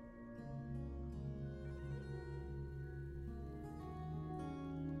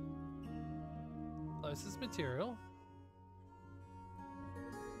 Closest material.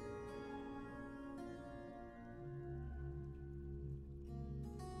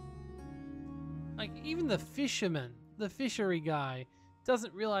 Like, even the fisherman, the fishery guy,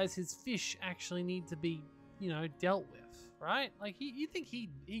 doesn't realize his fish actually need to be, you know, dealt with, right? Like, you think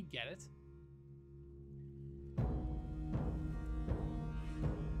he'd get it.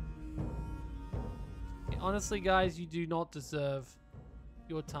 Okay, honestly, guys, you do not deserve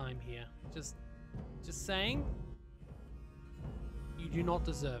your time here. Just saying, you do not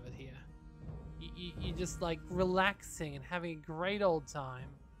deserve it here. You're just, like, relaxing and having a great old time.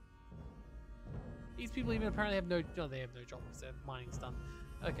 These people even apparently have no they have no job because their mining's done.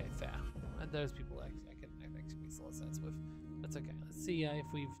 Okay, fair. And those people actually makes a lot of sense with. That's okay. Let's see if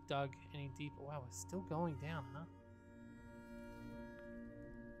we've dug any deeper. Wow, we're still going down, huh?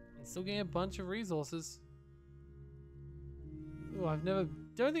 And still getting a bunch of resources. Oh,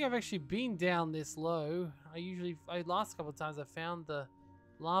 don't think I've actually been down this low. Last couple of times I found the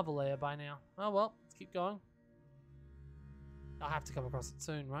lava layer by now. Oh well, let's keep going. I'll have to come across it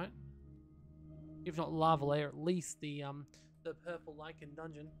soon, right? If not lava layer, at least the purple lichen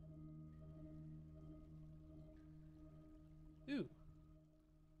dungeon. Ooh.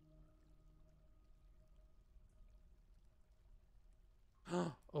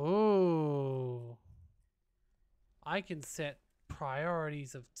 Oh. I can set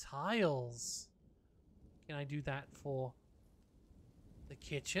priorities of tiles. Can I do that for the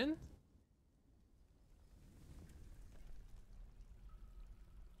kitchen?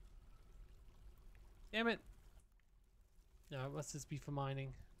 Damn it. No, it must just be for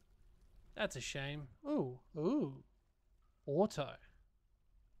mining. That's a shame. Ooh, ooh. Auto.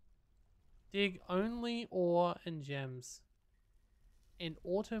 Dig only ore and gems. And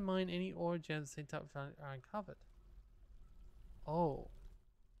auto mine any ore or gems same type are uncovered. Oh.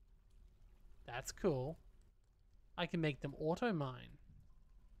 That's cool. I can make them auto mine.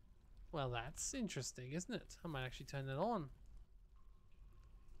 Well, that's interesting, isn't it? I might actually turn that on.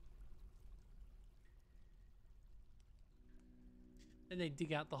 And they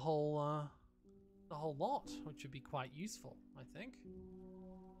dig out the whole lot, which would be quite useful, I think.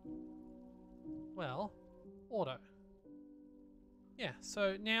 Well, auto. Yeah,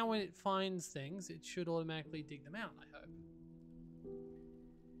 so now when it finds things, it should automatically dig them out, I hope.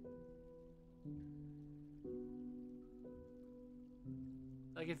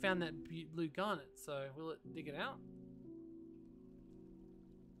 Like it found that blue garnet, so will it dig it out?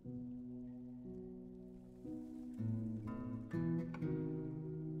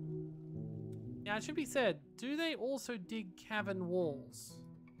 Now it should be said, do they also dig cavern walls?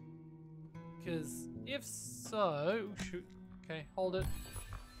 Because if so, shoot. Okay, hold it.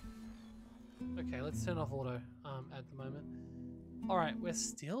 Okay, let's turn off auto at the moment. Alright, we're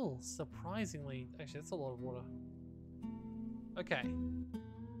still surprisingly... Actually, that's a lot of water. Okay.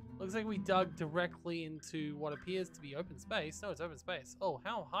 Looks like we dug directly into what appears to be open space. No, it's open space. Oh,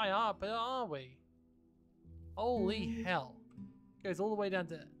 how high up are we? Holy hell. Goes all the way down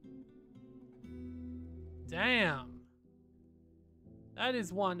to... Damn. That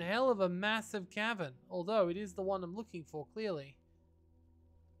is one hell of a massive cavern. Although it is the one I'm looking for, clearly.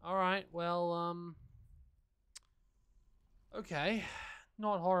 Alright, well, okay.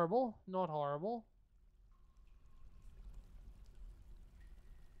 Not horrible. Not horrible.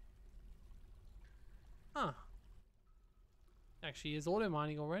 Huh. Actually is auto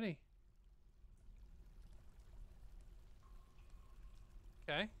mining already.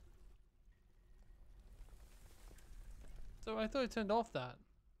 Okay. So I thought I turned off that.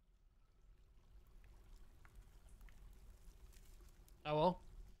 Oh well.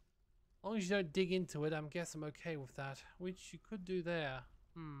 As long as you don't dig into it, I guess I'm okay with that. Which you could do there.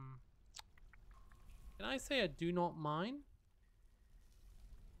 Can I say I do not mine?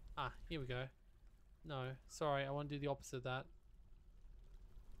 Ah, here we go. No, sorry, I want to do the opposite of that.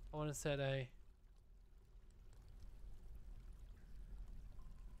 I want to set a...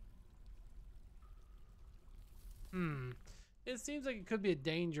 It seems like it could be a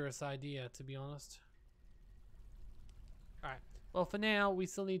dangerous idea, to be honest. Alright, well for now, we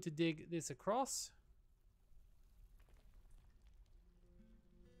still need to dig this across.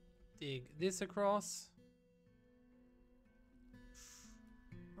 Dig this across.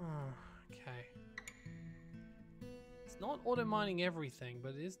 Okay. It's not auto mining everything,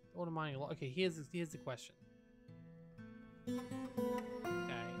 but it is auto mining a lot. Okay, here's the question.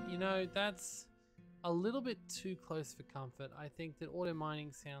 Okay, you know, that's a little bit too close for comfort. I think that auto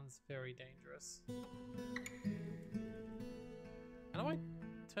mining sounds very dangerous. How do I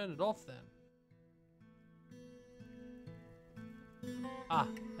turn it off then? Ah,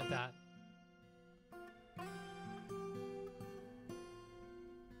 at that.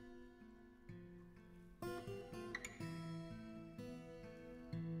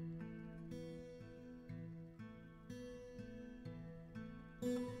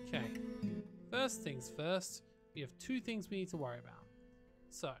 Okay. First things first, we have two things we need to worry about.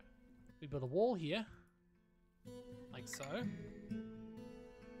 So, we build a wall here, like so.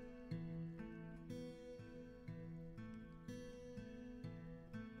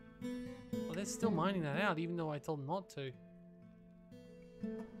 Well, they're still mining that out, even though I told them not to.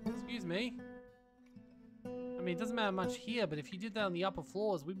 Excuse me. I mean, it doesn't matter much here, but if you did that on the upper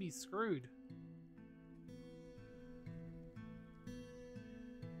floors, we'd be screwed.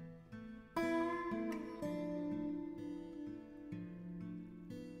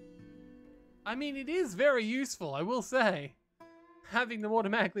 I mean, it is very useful, I will say, having them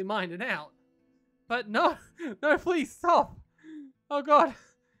automatically mined it out. But no, no, please stop. Oh God,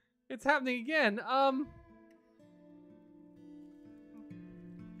 it's happening again.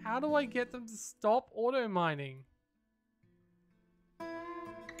 How do I get them to stop auto mining?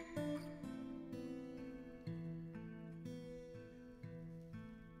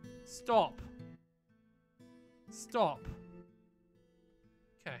 Stop. Stop.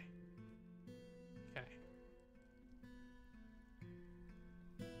 Okay. Okay.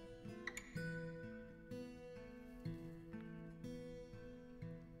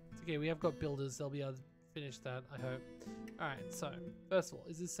 Okay, we have got builders. They'll be able to finish that, I hope. Alright, so, first of all,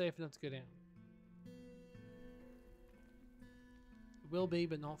 is this safe enough to go down? It will be,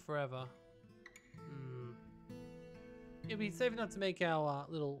 but not forever. It'll be safe enough to make our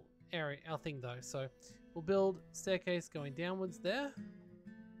little area, our thing though. So, we'll build staircase going downwards there.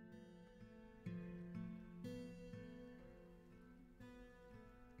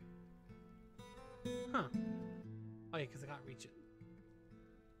 Huh. Oh yeah, because I can't reach it.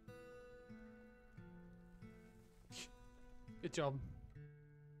 Good job.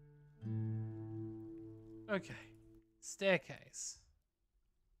 Okay. Staircase.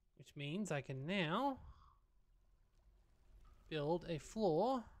 Which means I can now build a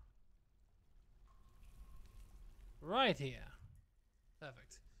floor right here.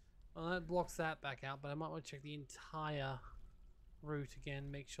 Perfect. Well, that blocks that back out, but I might want to check the entire route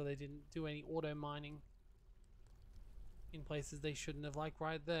again, make sure they didn't do any auto mining in places they shouldn't have, like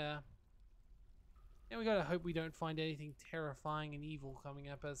right there. And we gotta hope we don't find anything terrifying and evil coming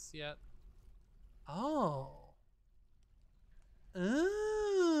up us yet. Oh.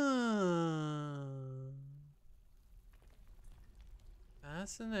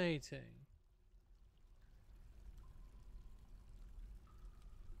 Fascinating.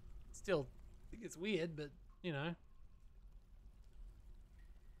 Still, I think it's weird, but you know.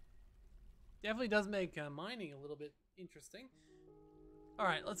 Definitely does make mining a little bit interesting.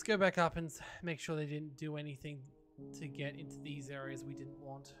 Alright, let's go back up and make sure they didn't do anything to get into these areas we didn't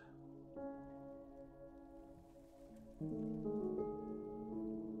want.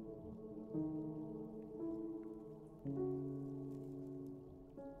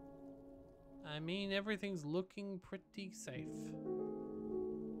 I mean, everything's looking pretty safe.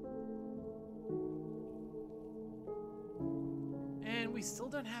 And we still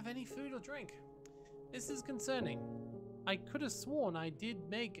don't have any food or drink. This is concerning. I could have sworn I did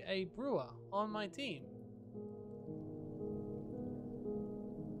make a brewer on my team.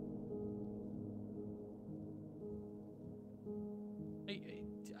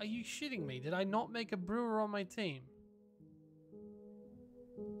 Are you shitting me? Did I not make a brewer on my team?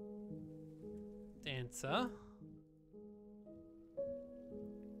 Dancer.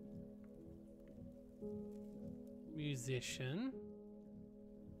 Musician.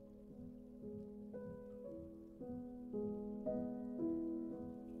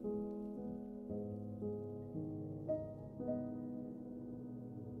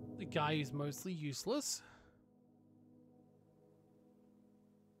 The guy who's mostly useless.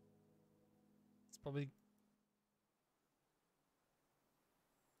 It's probably...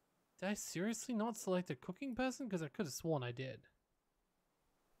 Did I seriously not select a cooking person? Because I could have sworn I did.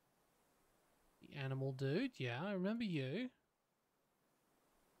 The animal dude, yeah, I remember you.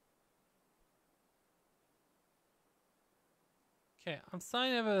 Okay, I'm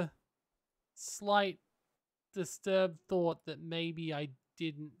starting to have a slight disturbed thought that maybe I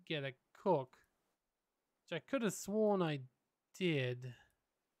didn't get a cook. Which I could have sworn I did.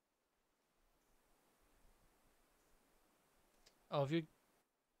 Oh, if you...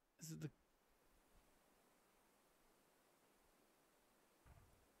 Is it the...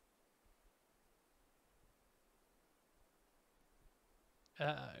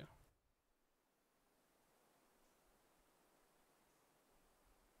 Uh-oh.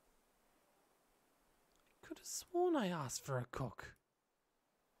 Could have sworn I asked for a cook.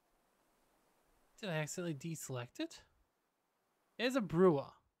 Did I accidentally deselect it? There's a brewer.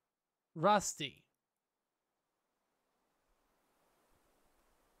 Rusty.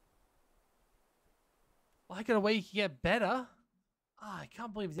 Well, I got a way you can get better. Ah, I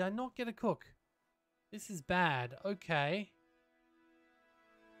can't believe, did I not get a cook? This is bad. Okay.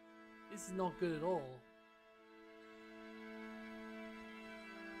 This is not good at all.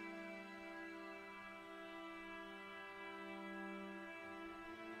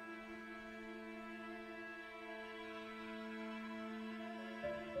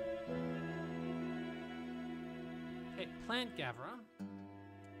 Okay, plant gatherer.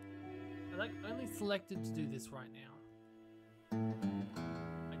 I like only selected to do this right now.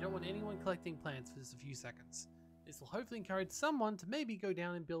 I don't want anyone collecting plants for just a few seconds. This will hopefully encourage someone to maybe go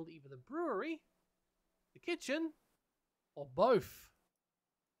down and build either the brewery, the kitchen, or both.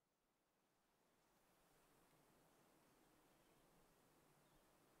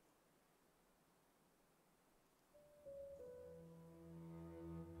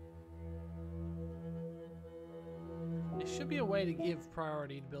 There should be a way to give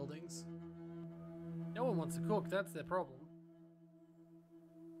priority to buildings. No one wants to cook, that's their problem.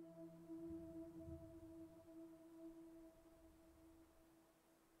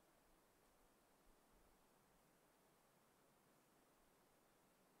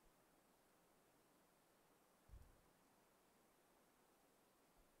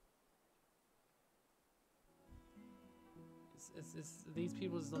 these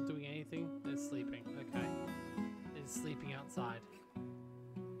people just not doing anything? They're sleeping. Okay. They're sleeping outside.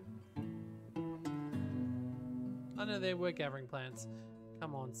 I know they were gathering plants.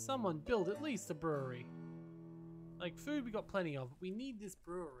 Come on, someone build at least a brewery. Like, food we got plenty of, but we need this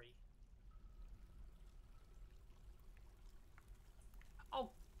brewery. Oh,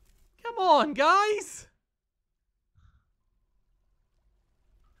 come on, guys!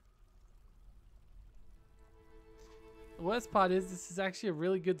 The worst part is this is actually a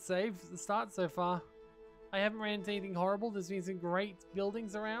really good save start so far. I haven't ran into anything horrible. There's been some great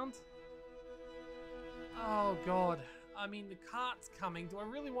buildings around. Oh god. I mean, the cart's coming. Do I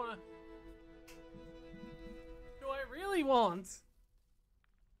really want to... Do I really want...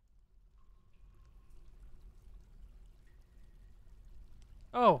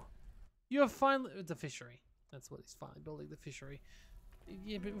 Oh. You have finally... The fishery. That's what he's finally building, the fishery.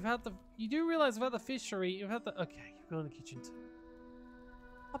 Yeah, but without the... You do realize without the fishery, without the... Okay, you're going to the kitchen too.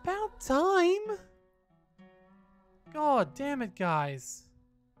 About time! God damn it, guys.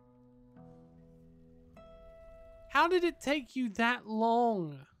 How did it take you that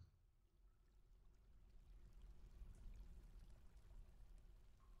long?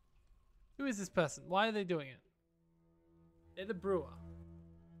 Who is this person? Why are they doing it? They're the brewer.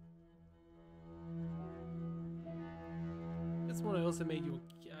 That's one I also made you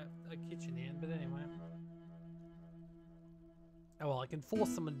a kitchen hand, but anyway. Oh well, I can force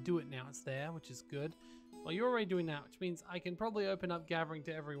someone to do it now. It's there, which is good. Well, you're already doing that, which means I can probably open up gathering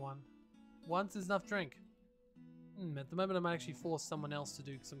to everyone. Once there's enough drink. At the moment, I might actually force someone else to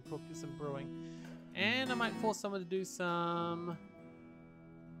do some cooking, some brewing. And I might force someone to do some...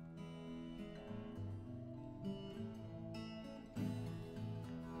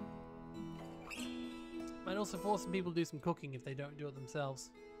 Might also force some people to do some cooking if they don't do it themselves.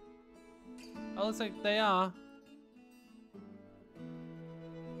 Oh, looks like they are.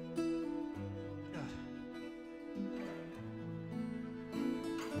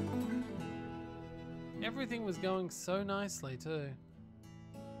 Everything was going so nicely too.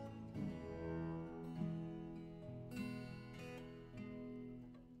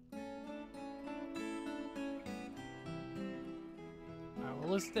 Alright, well at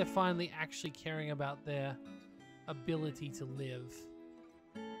least they're finally actually caring about their ability to live.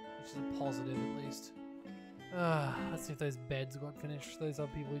 Which is a positive at least. Let's see if those beds got finished. Those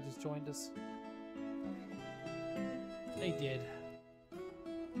other people who just joined us. They did.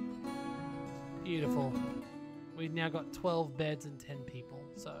 Beautiful. We've now got 12 beds and 10 people,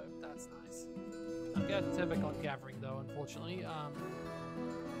 so that's nice. I'm going to turn back on gathering though, unfortunately.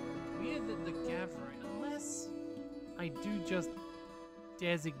 Weird that the gathering, unless I do just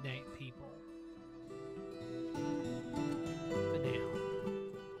designate people. For now.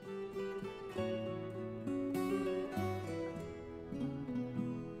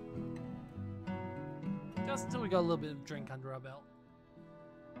 Just until we got a little bit of drink under our belt.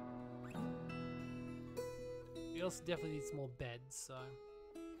 We also definitely need some more beds, so.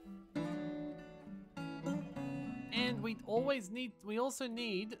 And we also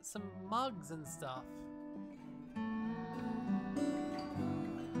need some mugs and stuff.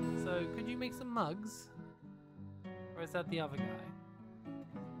 So, could you make some mugs? Or is that the other guy?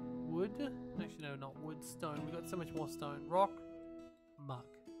 Wood? Actually, no, not wood, stone. We got so much more stone. Rock, mug.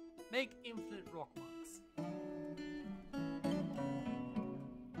 Make infinite rock mugs.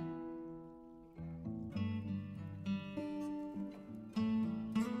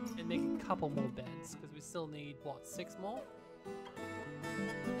 Couple more beds because we still need what, 6 more?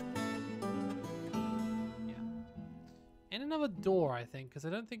 Yeah, and another door I think, because I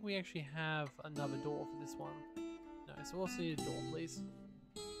don't think we actually have another door for this one. No, so we also need a door, please.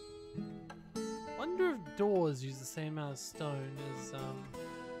 Wonder if doors use the same amount of stone as yeah,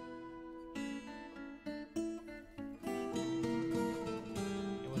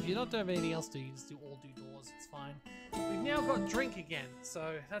 well, if you don't have anything else to do, you just all do doors, it's fine. We've now got drink again,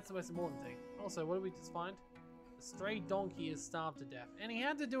 so that's the most important thing. Also, what did we just find? The stray donkey is starved to death. And he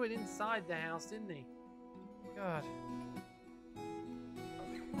had to do it inside the house, didn't he? God.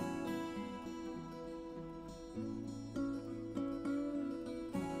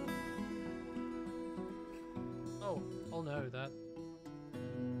 Oh no, that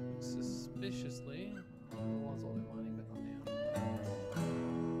suspiciously was all in mining, but not now.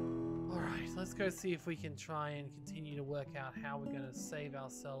 Alright, let's go see if we can try and continue to work out how we're going to save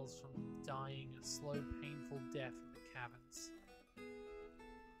ourselves from dying a slow, painful death in the caverns.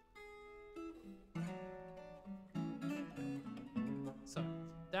 So,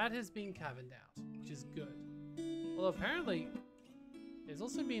 that has been caverned out, which is good. Well, apparently, there's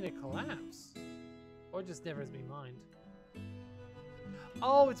also been a collapse. Or it just never has been mined.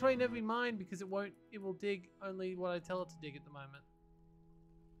 Oh, it's right, never mind, because it will dig only what I tell it to dig at the moment.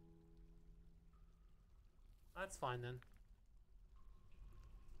 That's fine then.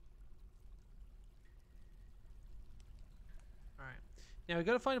 Alright. Now we've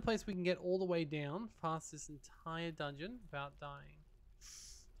got to find a place we can get all the way down past this entire dungeon without dying.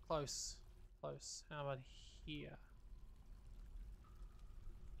 Close. Close. How about here?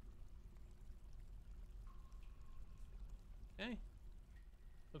 Okay.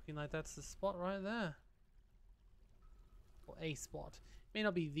 Looking like that's the spot right there. Or a spot. May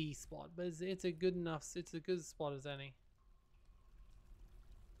not be the spot, but it's a good enough, it's a good spot as any.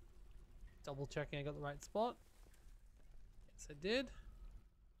 Double checking I got the right spot. Yes, I did.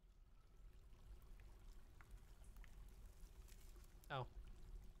 Oh.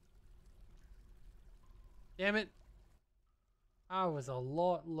 Damn it. I was a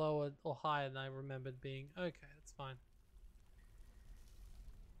lot lower or higher than I remembered being. Okay, that's fine.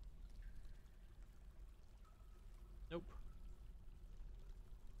 Nope.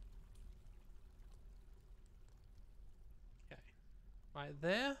 Okay. Right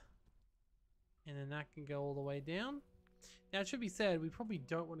there. And then that can go all the way down. Now it should be said, we probably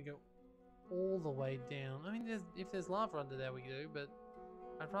don't want to go all the way down. I mean, if there's lava under there we do, but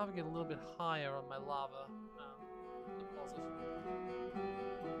I'd rather get a little bit higher on my lava deposit.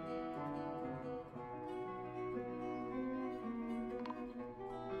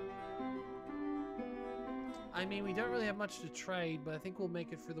 I mean, we don't really have much to trade, but I think we'll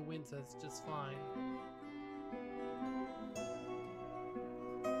make it through the winter. It's just fine.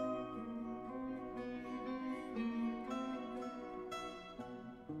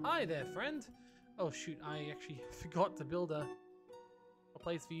 Hi there, friend. Oh shoot, I actually forgot to build a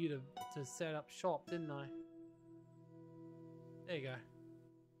place for you to set up shop, didn't I? There you go.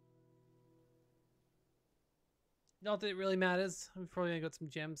 Not that it really matters. We've probably got some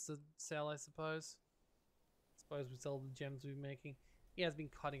gems to sell, I suppose. Suppose we sell the gems we're making. He has been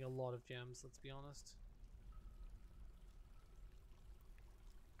cutting a lot of gems, let's be honest.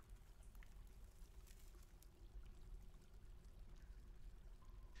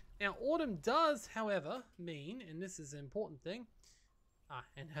 Now, autumn does, however, mean, and this is an important thing,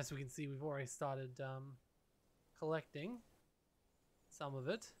 and as we can see, we've already started collecting some of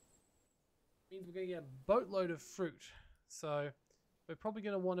it. Means we're going to get a boatload of fruit. So we're probably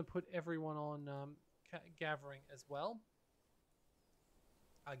going to want to put everyone on gathering as well.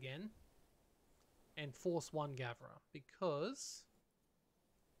 Again. And force one gatherer. Because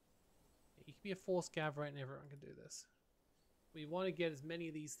you can be a forced gatherer and everyone can do this. We want to get as many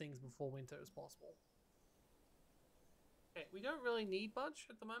of these things before winter as possible. Okay, we don't really need much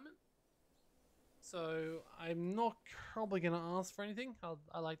at the moment. So I'm not probably going to ask for anything.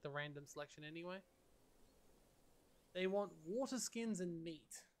 I like the random selection anyway. They want water skins and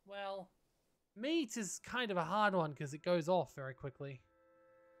meat. Well, meat is kind of a hard one because it goes off very quickly.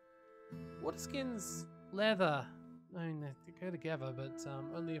 Water skins, leather. I mean, they go together, but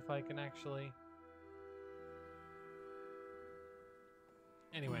only if I can actually...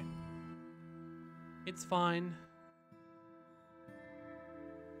 Anyway. It's fine.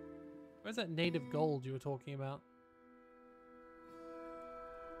 Where's that native gold you were talking about?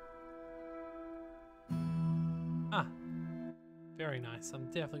 Ah. Very nice. I'm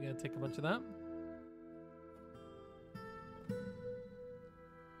definitely going to take a bunch of that.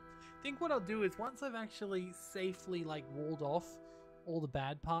 I think what I'll do is once I've actually safely like walled off all the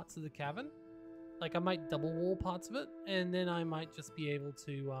bad parts of the cavern, like I might double wall parts of it, and then I might just be able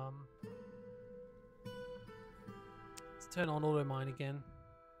to let's turn on auto mine again.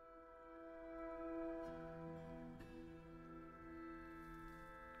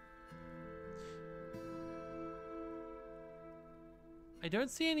 I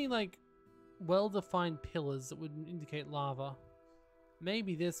don't see any like well-defined pillars that would indicate lava.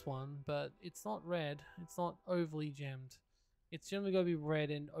 Maybe this one, but it's not red. It's not overly gemmed. It's generally going to be red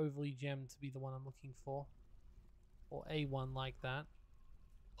and overly gemmed to be the one I'm looking for. Or a one like that.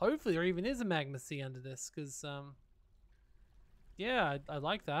 Hopefully there even is a magma sea under this, because, yeah, I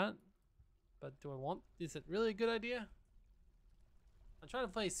like that. But do I want... Is it really a good idea? I'm trying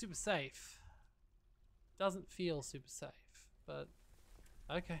to play super safe. Doesn't feel super safe, but...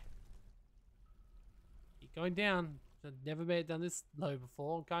 Okay. Keep going down. I've never made it down this low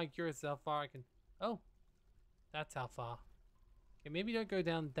before. I'm kind of curious how far I can... Oh. That's how far. Okay, maybe don't go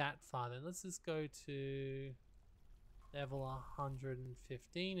down that far then. Let's just go to level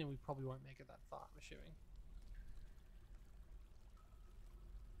 115 and we probably won't make it that far, I'm assuming.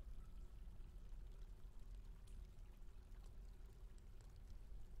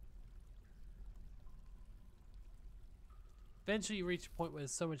 Eventually you reach a point where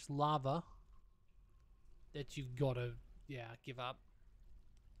there's so much lava that you've got to, yeah, give up.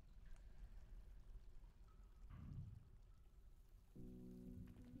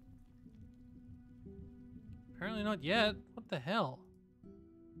 Apparently not yet. What the hell?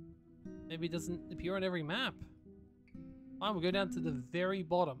 Maybe it doesn't appear on every map. Fine, we'll go down to the very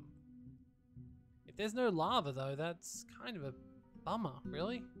bottom. If there's no lava though, that's kind of a bummer,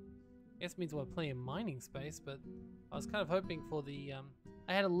 really. I guess it means we'll have plenty of mining space, but I was kind of hoping for the,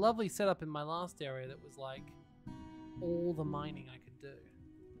 I had a lovely setup in my last area that was like all the mining I could do.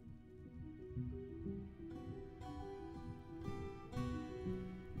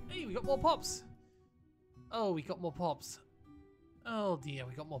 Hey, we got more pops! Oh, we got more pops. Oh dear,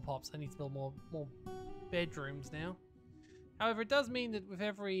 we got more pops. I need to build more bedrooms now. However, it does mean that with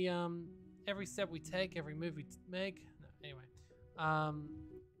every step we take, every move we make, no, anyway,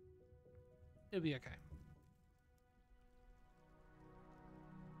 it'll be okay.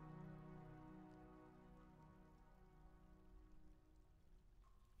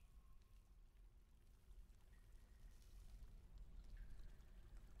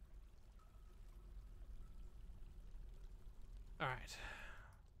 All right.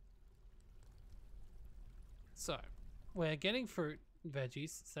 So, we're getting fruit and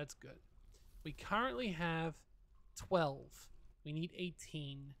veggies, so that's good. We currently have 12. We need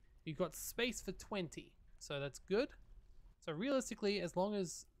 18. We've got space for 20, so that's good. So realistically, as long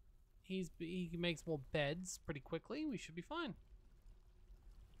as he makes more beds pretty quickly, we should be fine. In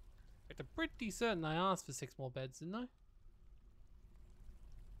fact, I'm pretty certain I asked for 6 more beds, didn't I?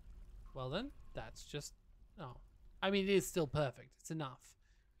 Well then, that's just... oh. I mean, it is still perfect. It's enough.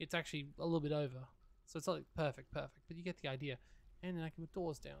 It's actually a little bit over. So it's not like perfect, but you get the idea. And then I can put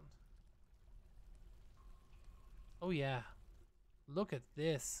doors down. Oh yeah. Look at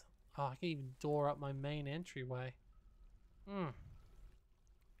this. Oh, I can even door up my main entryway.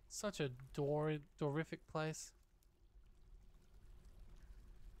 Such a dorific place.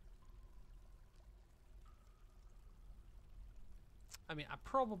 I mean, I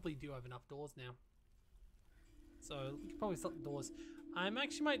probably do have enough doors now. So we can probably stop the doors. I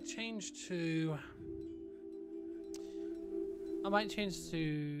actually might change to... I might change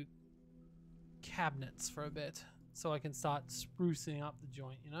to cabinets for a bit, so I can start sprucing up the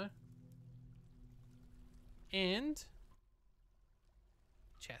joint, you know? And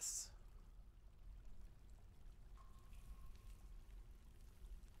chests.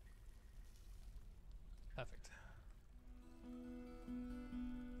 Perfect.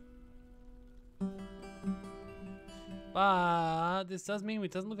 But this does mean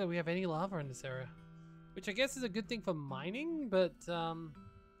it doesn't look like we have any lava in this area, which I guess is a good thing for mining, but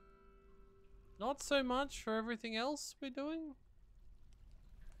not so much for everything else we're doing.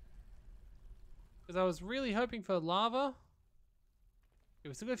 Because I was really hoping for lava. Okay,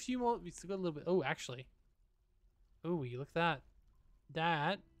 we still got a few more. We still got a little bit. Oh, actually. Oh, you look at that.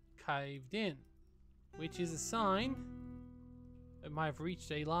 That caved in, which is a sign it might have reached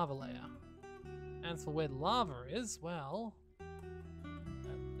a lava layer. As for where the lava is, well,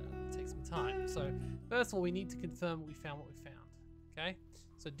 that takes some time. So first of all, we need to confirm we found what we found. Okay,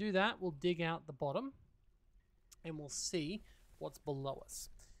 so do that. We'll dig out the bottom, and we'll see what's below us.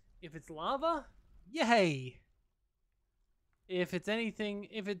 If it's lava, yay! If it's anything,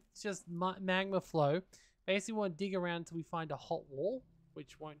 if it's just magma flow, basically we want to dig around until we find a hot wall,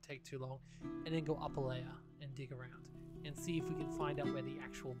 which won't take too long, and then go up a layer and dig around and see if we can find out where the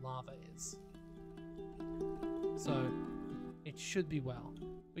actual lava is. So it should be well.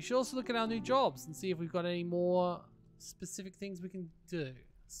 We should also look at our new jobs and see if we've got any more specific things we can do.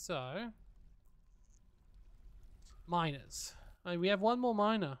 So miners. I mean, we have one more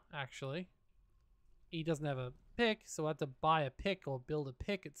miner actually. He doesn't have a pick, so we'll have to buy a pick or build a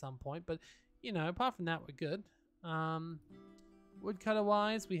pick at some point. But you know, apart from that, we're good. Woodcutter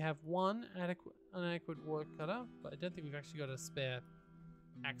wise, we have one inadequate woodcutter, but I don't think we've actually got a spare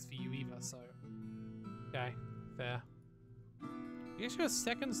axe for you either. So okay, fair. We actually got a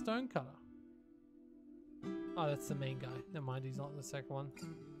second stone cutter. Oh, that's the main guy. Never mind, he's not the second one.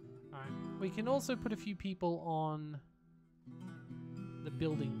 Alright. We can also put a few people on the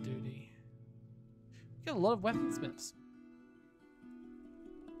building duty. We got a lot of weaponsmiths.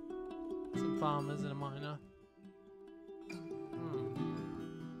 Some farmers and a miner.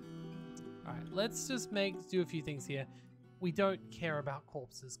 Alright, let's just do a few things here. We don't care about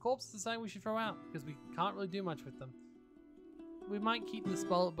corpses. Corpses are something we should throw out because we can't really do much with them. We might keep the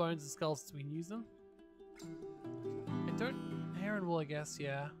bones and skulls so we can use them. I don't... hair and wool, I guess,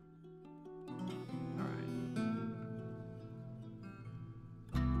 yeah. Alright.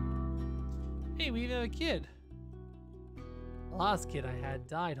 Hey, we even have a kid. The last kid I had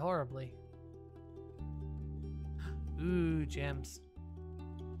died horribly. Ooh, gems.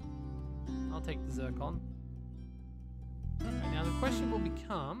 I'll take the zircon. Right, now the question will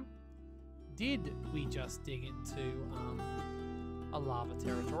become, did we just dig into a lava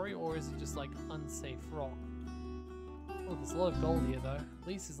territory, or is it just like unsafe rock? Oh, there's a lot of gold here though. At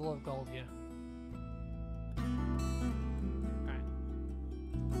least there's a lot of gold here. Alright.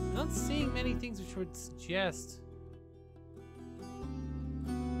 I'm not seeing many things which would suggest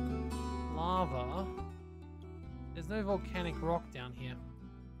lava. There's no volcanic rock down here.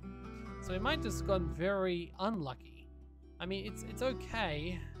 So we might just have gotten very unlucky. I mean, it's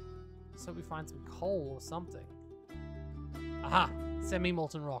okay. So we find some coal or something. Aha!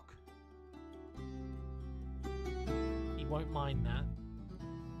 Semi-molten rock. He won't mind that.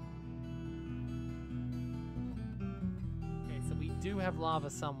 Okay, so we do have lava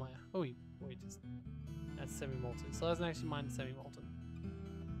somewhere. Oh, wait, that's semi-molten. So it doesn't actually mind semi-molten.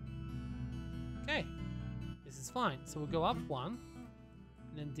 Okay, this is fine. So we'll go up one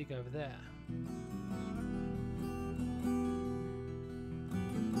and then dig over there.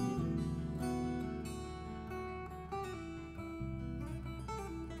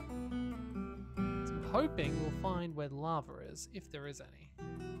 Hoping we'll find where the lava is, if there is any.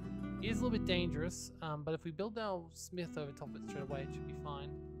 It is a little bit dangerous, but if we build our smith over top of it straight away, it should be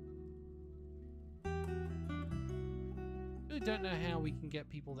fine. Really don't know how we can get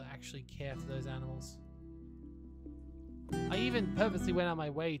people to actually care for those animals. I even purposely went out my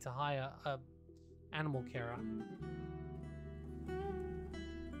way to hire a animal carer.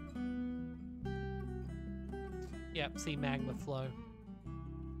 Yep, see magma flow.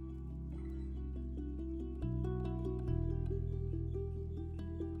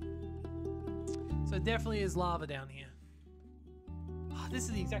 So it definitely is lava down here. Oh, this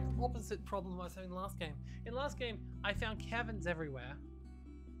is the exact opposite problem I was having in the last game. In the last game, I found caverns everywhere.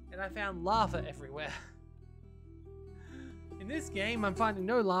 And I found lava everywhere. In this game, I'm finding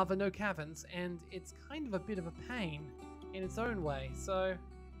no lava, no caverns, and it's kind of a bit of a pain in its own way. So,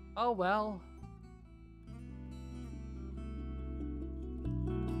 oh well.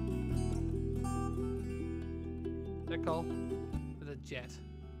 Is that coal? With a jet.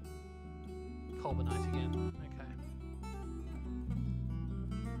 Carbonite again. Okay.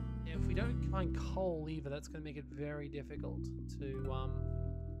 Yeah, if we don't find coal either, that's going to make it very difficult to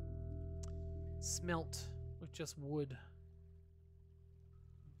smelt with just wood.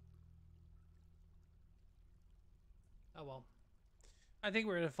 Oh well. I think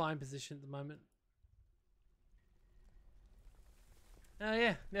we're in a fine position at the moment. Oh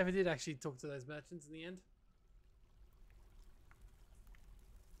yeah, never did actually talk to those merchants in the end.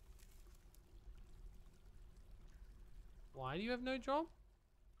 Why do you have no job?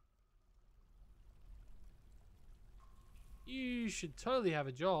 You should totally have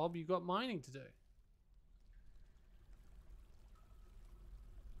a job. You've got mining to do.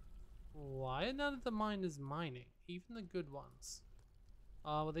 Why are none of the miners mining? Even the good ones.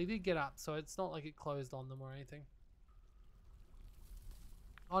 Well, they did get up, so it's not like it closed on them or anything.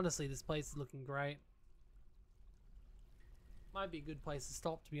 Honestly, this place is looking great. Might be a good place to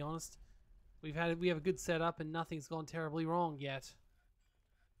stop, to be honest. We have a good setup and nothing's gone terribly wrong yet.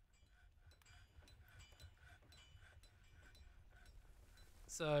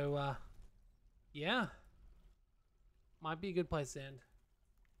 So, yeah. Might be a good place to end.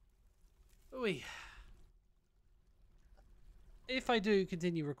 Ooh. If I do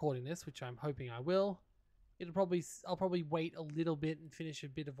continue recording this, which I'm hoping I will, I'll probably wait a little bit and finish a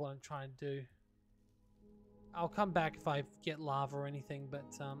bit of what I'm trying to do. I'll come back if I get lava or anything, but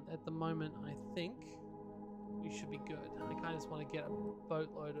at the moment I think we should be good. I kind of just want to get a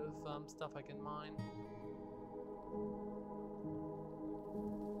boatload of stuff I can mine.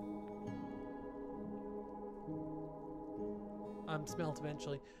 Smelt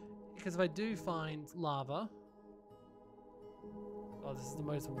eventually. Because if I do find lava... Oh, this is the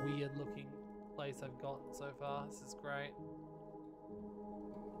most weird looking place I've gotten so far. This is great.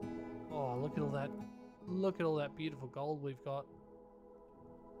 Oh, look at all that. Look at all that beautiful gold we've got.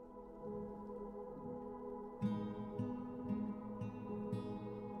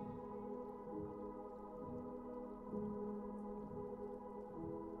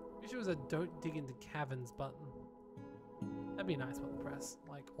 Wish it was a don't dig into caverns button. That'd be a nice one to press,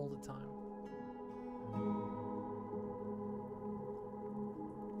 like all the time.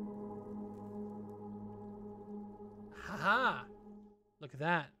 Haha! Look at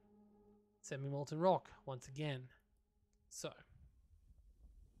that. Semi-molten rock once again. So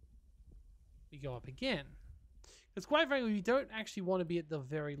we go up again, because quite frankly we don't actually want to be at the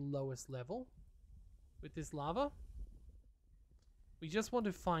very lowest level with this lava. We just want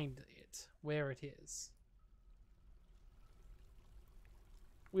to find it, where it is.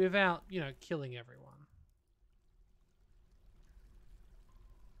 Without, you know, killing everyone.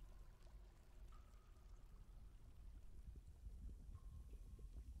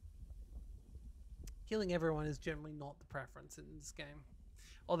 Killing everyone is generally not the preference in this game.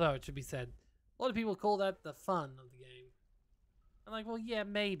 Although, it should be said, a lot of people call that the fun of the game. I'm like, well, yeah,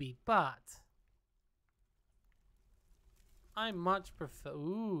 maybe, but I much prefer...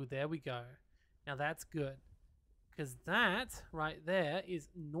 Ooh, there we go. Now that's good. Because that, right there, is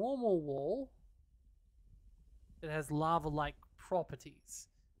normal wall that has lava-like properties.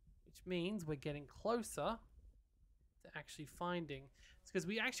 Which means we're getting closer to actually finding... It's because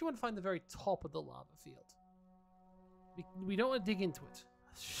we actually want to find the very top of the lava field. We don't want to dig into it.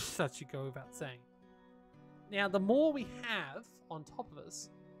 That should go without saying. Now, the more we have on top of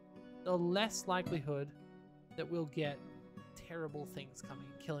us, the less likelihood that we'll get terrible things coming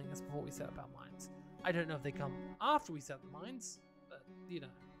and killing us before we set up our mines. I don't know if they come after we set up the mines, but, you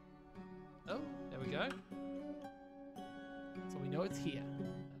know. Oh, there we go. So we know it's here.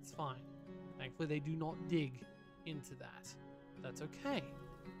 That's fine. Thankfully, they do not dig into that. That's okay,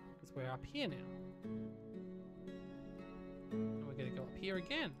 because we're up here now. And we're going to go up here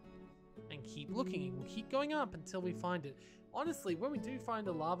again and keep looking, and we'll keep going up until we find it. Honestly, when we do find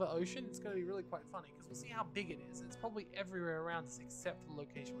a lava ocean, it's going to be really quite funny, because we'll see how big it is. It's probably everywhere around us except for the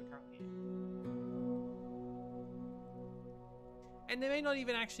location we're currently in. And there may not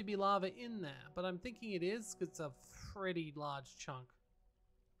even actually be lava in there, but I'm thinking it is, because it's a pretty large chunk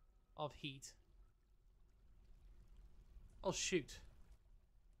of heat. Oh, shoot.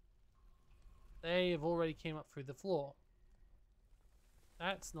 They have already came up through the floor.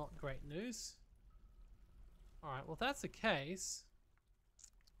 That's not great news. Alright, well, if that's the case...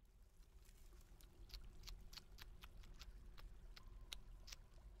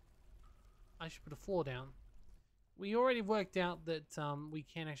 I should put a floor down. We already worked out that we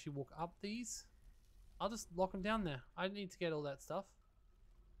can actually walk up these. I'll just lock them down there. I don't need to get all that stuff.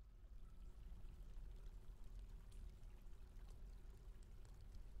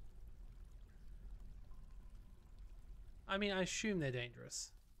 I mean, I assume they're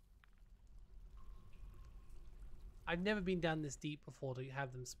dangerous. I've never been down this deep before to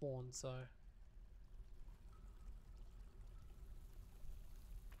have them spawn, so...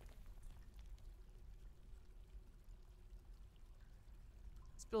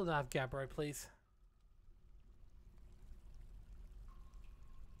 Let's build out of Gabbro, please.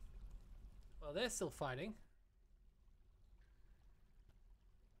 Well, they're still fighting.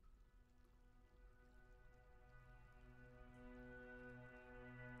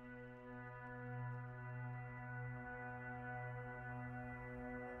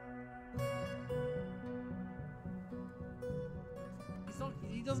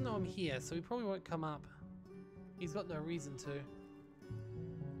 He doesn't know I'm here, so he probably won't come up. He's got no reason to.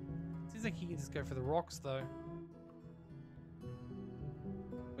 Seems like he can just go for the rocks, though.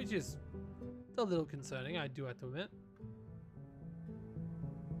 Which is a little concerning, I do have to admit.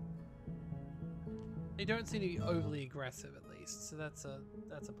 They don't seem to be overly aggressive, at least, so that's a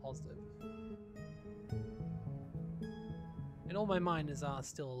positive. And all my miners are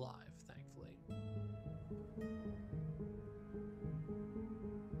still alive, thankfully.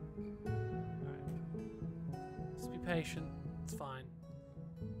 Just be patient. It's fine.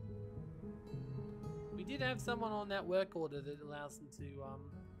 We did have someone on that work order that allows them to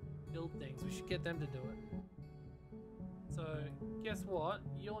build things. We should get them to do it. So, guess what?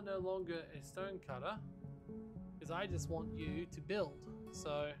 You're no longer a stone cutter. Because I just want you to build.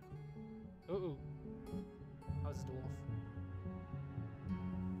 So... Ooh. I was a dwarf.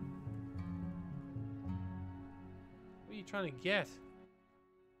 What are you trying to get?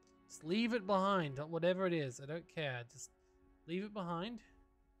 Just leave it behind. Whatever it is. I don't care. Just leave it behind.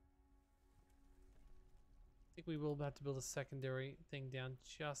 I think we will have to build a secondary thing down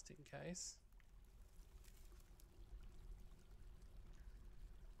just in case.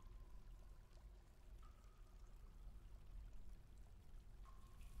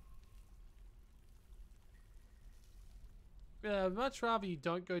 Much rather you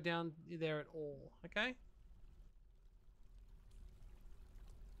don't go down there at all, okay?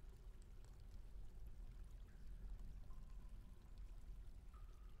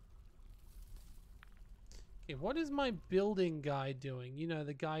 Okay, what is my building guy doing? You know,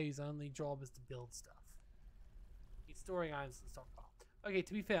 the guy whose only job is to build stuff. He's storing items in stockpile. Okay,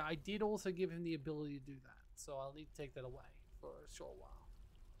 to be fair, I did also give him the ability to do that, so I'll need to take that away for a short while.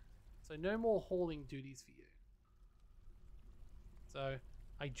 So no more hauling duties for you. So,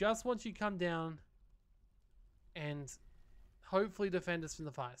 I just want you to come down and hopefully defend us from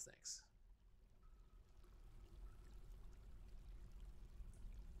the fire snakes.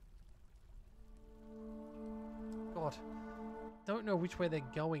 God, don't know which way they're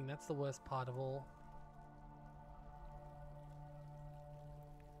going. That's the worst part of all.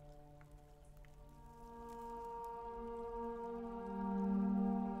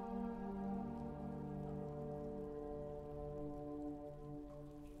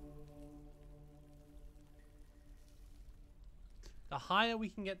 The higher we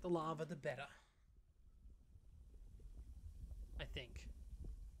can get the lava, the better. I think.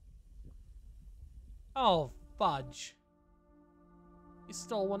 Oh, fudge. You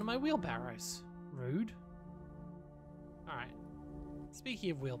stole one of my wheelbarrows. Rude. Alright.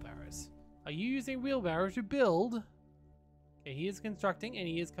 Speaking of wheelbarrows. Are you using a wheelbarrow to build? Okay, he is constructing and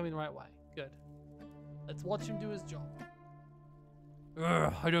he is coming the right way. Good. Let's watch him do his job.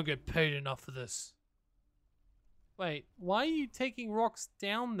 Ugh, I don't get paid enough for this. Wait, why are you taking rocks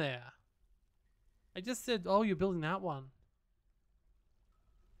down there? I just said, oh, you're building that one.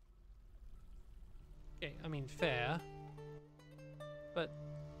 Okay, I mean, fair. But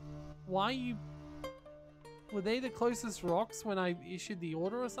why are you... Were they the closest rocks when I issued the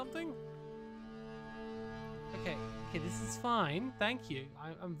order or something? Okay, this is fine. Thank you.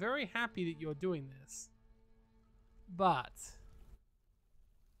 I'm very happy that you're doing this. But...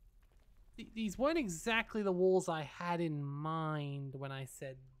 These weren't exactly the walls I had in mind when I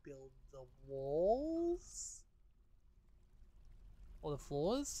said build the walls. Or the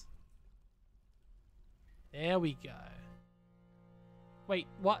floors. There we go. Wait,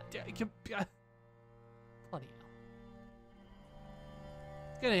 what? Bloody hell.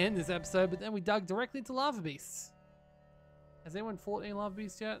 It's gonna end this episode, but then we dug directly into lava beasts. Has anyone fought any lava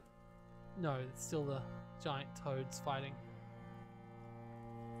beasts yet? No, it's still the giant toads fighting.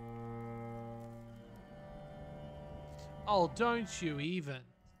 Oh, don't you even.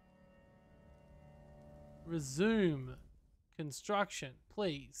 Resume construction,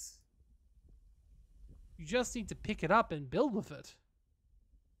 please. You just need to pick it up and build with it.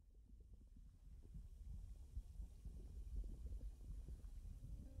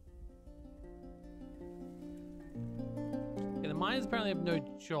 Yeah, the miners apparently have no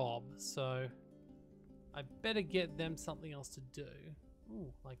job, so I better get them something else to do.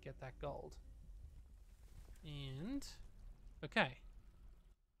 Ooh, like get that gold. And... Okay.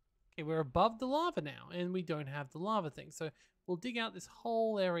 Okay, we're above the lava now, and we don't have the lava thing. So we'll dig out this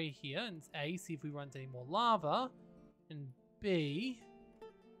whole area here, and A, see if we run into any more lava, and B,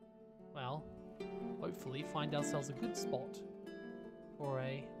 well, hopefully find ourselves a good spot for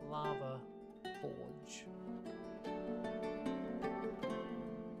a lava forge.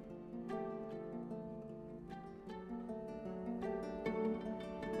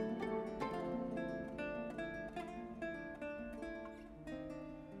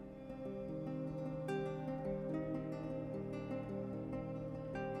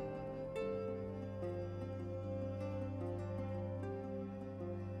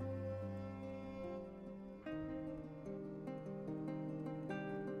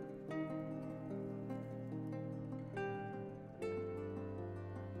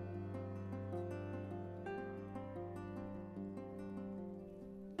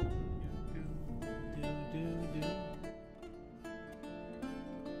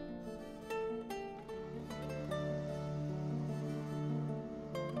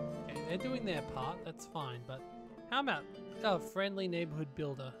 They're doing their part, that's fine, but how about a friendly neighborhood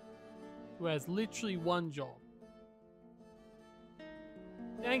builder who has literally one job?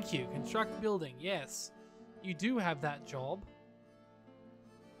 Thank you, construct building, yes. You do have that job.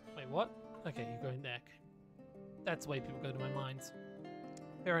 Wait, what? Okay, you're going there. That's the way people go to my mines.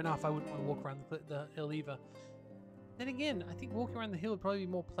 Fair enough, I wouldn't want to walk around the hill either. Then again, I think walking around the hill would probably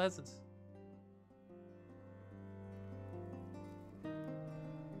be more pleasant.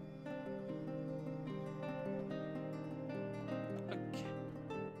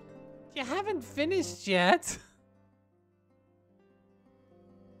 You haven't finished yet.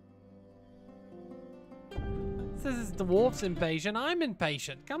 Says it's the Dwarf's impatient. I'm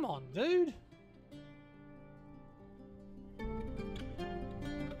impatient. Come on, dude.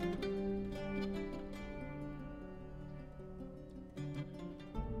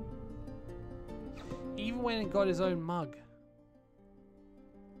 He even went and got his own mug.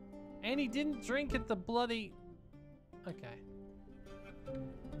 And he didn't drink at the bloody... Okay.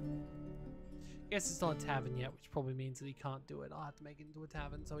 Guess it's not a tavern yet, which probably means that he can't do it. I'll have to make it into a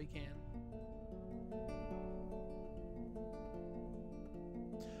tavern so he can.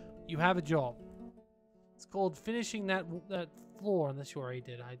 You have a job. It's called finishing that floor, unless you already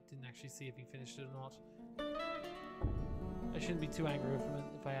did. I didn't actually see if he finished it or not. shouldn't be too angry with him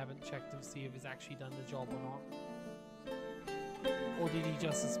if I haven't checked to see if he's actually done the job or not. Or did he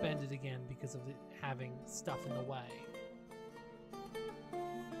just suspend it again because of it having stuff in the way?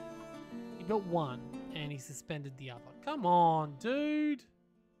 He built one and he suspended the other. Come on, dude.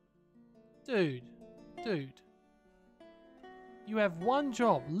 Dude. You have one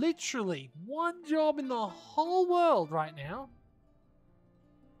job, literally one job in the whole world right now.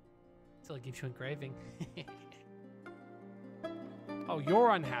 Until it gives you engraving. Oh,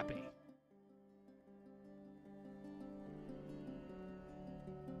 you're unhappy.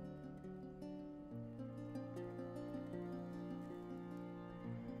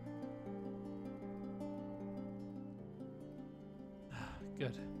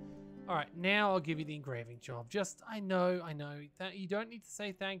 Good. Alright, now I'll give you the engraving job. I know, that you don't need to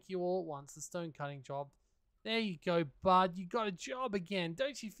say thank you all at once. The stone cutting job. There you go, bud. You got a job again.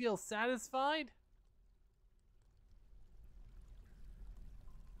 Don't you feel satisfied?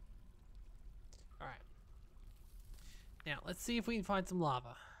 Alright. Now, let's see if we can find some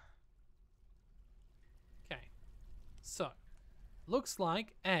lava. Okay. So, looks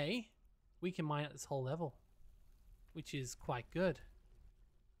like, A, we can mine out this whole level. Which is quite good.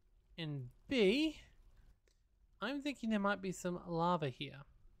 And B, I'm thinking there might be some lava here.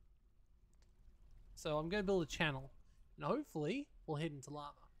 So I'm going to build a channel. And hopefully, we'll head into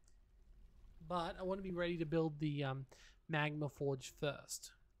lava. But I want to be ready to build the magma forge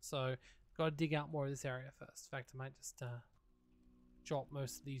first. So, got to dig out more of this area first. In fact, I might just drop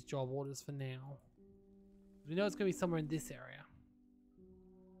most of these job orders for now. We know it's going to be somewhere in this area.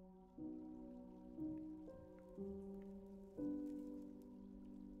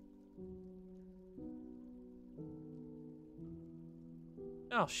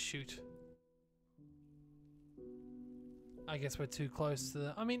 Oh, shoot. I guess we're too close to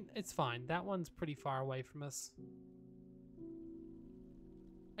the... I mean, it's fine. That one's pretty far away from us.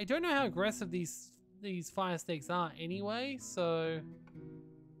 I don't know how aggressive these fire snakes are anyway, so...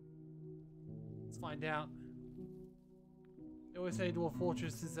 let's find out. They always say Dwarf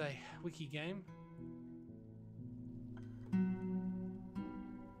Fortress is a wiki game.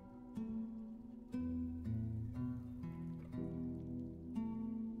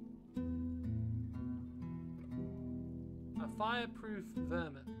 Fireproof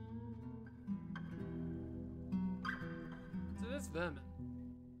vermin. So there's vermin.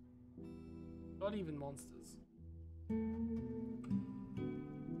 Not even monsters.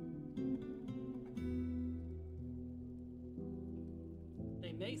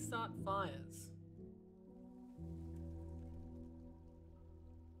 They may start fires.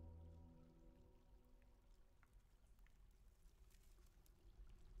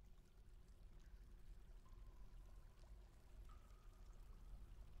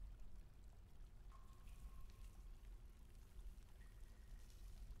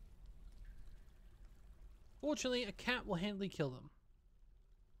 Fortunately, a cat will handily kill them.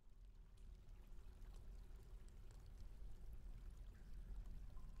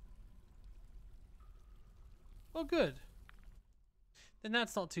 Oh, good. Then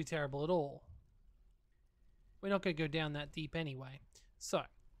that's not too terrible at all. We're not going to go down that deep anyway. So,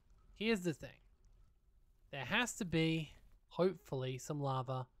 here's the thing. There has to be, hopefully, some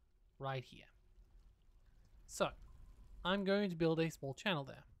lava right here. So, I'm going to build a small channel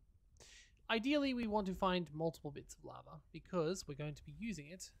there. Ideally, we want to find multiple bits of lava because we're going to be using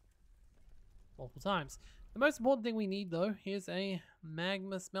it multiple times. The most important thing we need, though, is a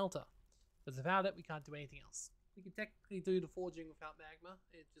magma smelter. Because without it, we can't do anything else. We can technically do the forging without magma.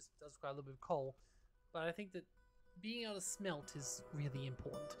 It just does require a little bit of coal. But I think that being able to smelt is really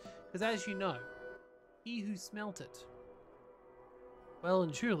important. Because as you know, he who smelt it, well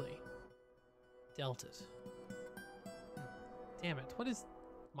and truly, dealt it. Damn it, what is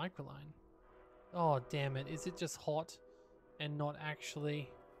microline? Oh, damn it. Is it just hot and not actually...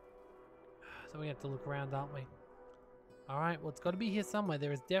 So we have to look around, aren't we? Alright, well, it's got to be here somewhere.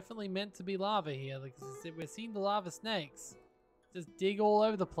 There is definitely meant to be lava here. Like, we're seeing the lava snakes. Just dig all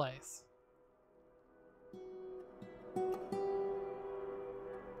over the place.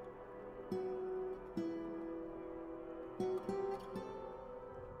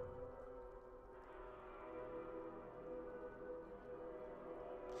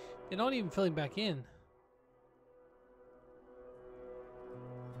 They're not even filling back in.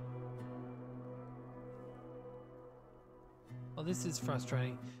 Oh, this is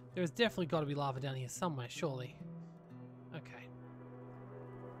frustrating. There's definitely got to be lava down here somewhere, surely. Okay.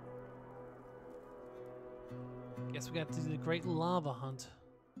 Guess we got to do the great lava hunt.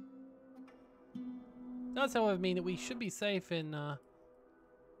 Does, however, mean that we should be safe in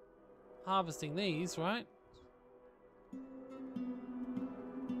harvesting these, right?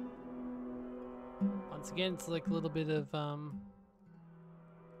 Once again, it's like a little bit of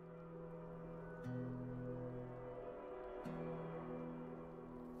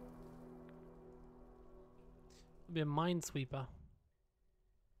Minesweeper.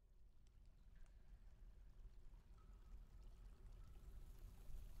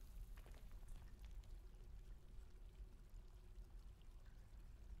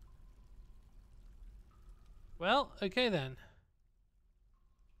 Well, okay then.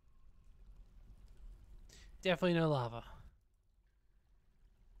 Definitely no lava.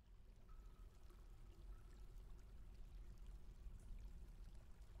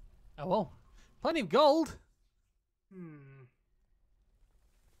 Oh well, plenty of gold.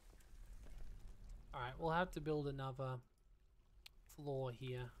 Alright, we'll have to build another floor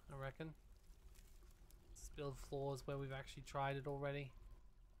here, I reckon. Let's build floors where we've actually tried it already.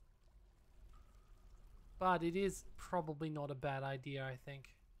 But it is probably not a bad idea, I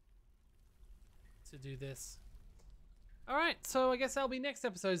think, to do this. Alright, so I guess that'll be next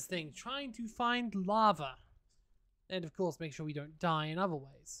episode's thing. Trying to find lava. And of course, make sure we don't die in other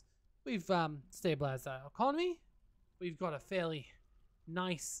ways. We've stabilized our economy. We've got a fairly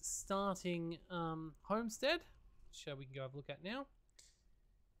nice starting homestead, which we can go have a look at now.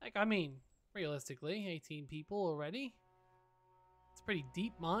 Like, I mean, realistically, 18 people already. It's a pretty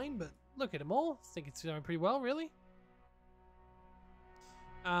deep mine, but look at them all. I think it's going pretty well, really.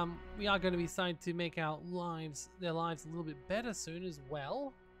 We are going to be starting to make their lives a little bit better soon as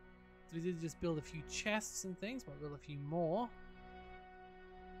well. So we did just build a few chests and things, but build a few more.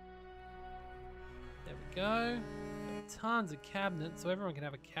 There we go. Got tons of cabinets, so everyone can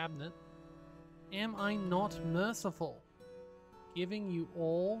have a cabinet. Am I not merciful? Giving you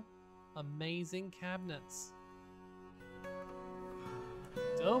all amazing cabinets.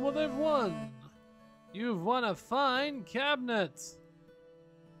 Tell them what they've won. You've won a fine cabinet.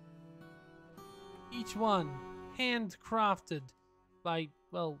 Each one handcrafted by,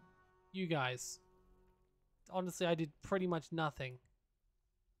 well, you guys. Honestly, I did pretty much nothing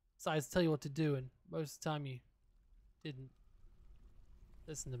besides tell you what to do, and most of the time you didn't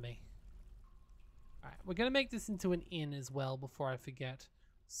listen to me. Alright, we're going to make this into an inn as well before I forget.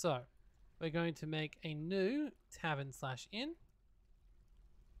 So, we're going to make a new tavern/inn.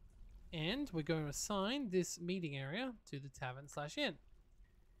 And we're going to assign this meeting area to the tavern/inn.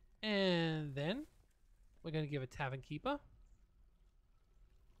 And then we're going to give a tavern keeper.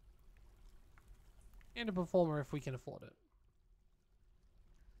 And a performer if we can afford it.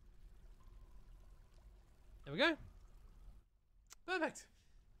 There we go. Perfect.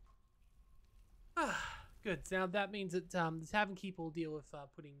 Good. Now that means that the tavern keeper will deal with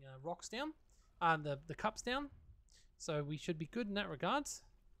putting rocks down, the cups down. So we should be good in that regards.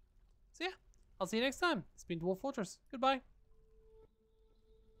 So yeah, I'll see you next time. It's been Dwarf Fortress. Goodbye.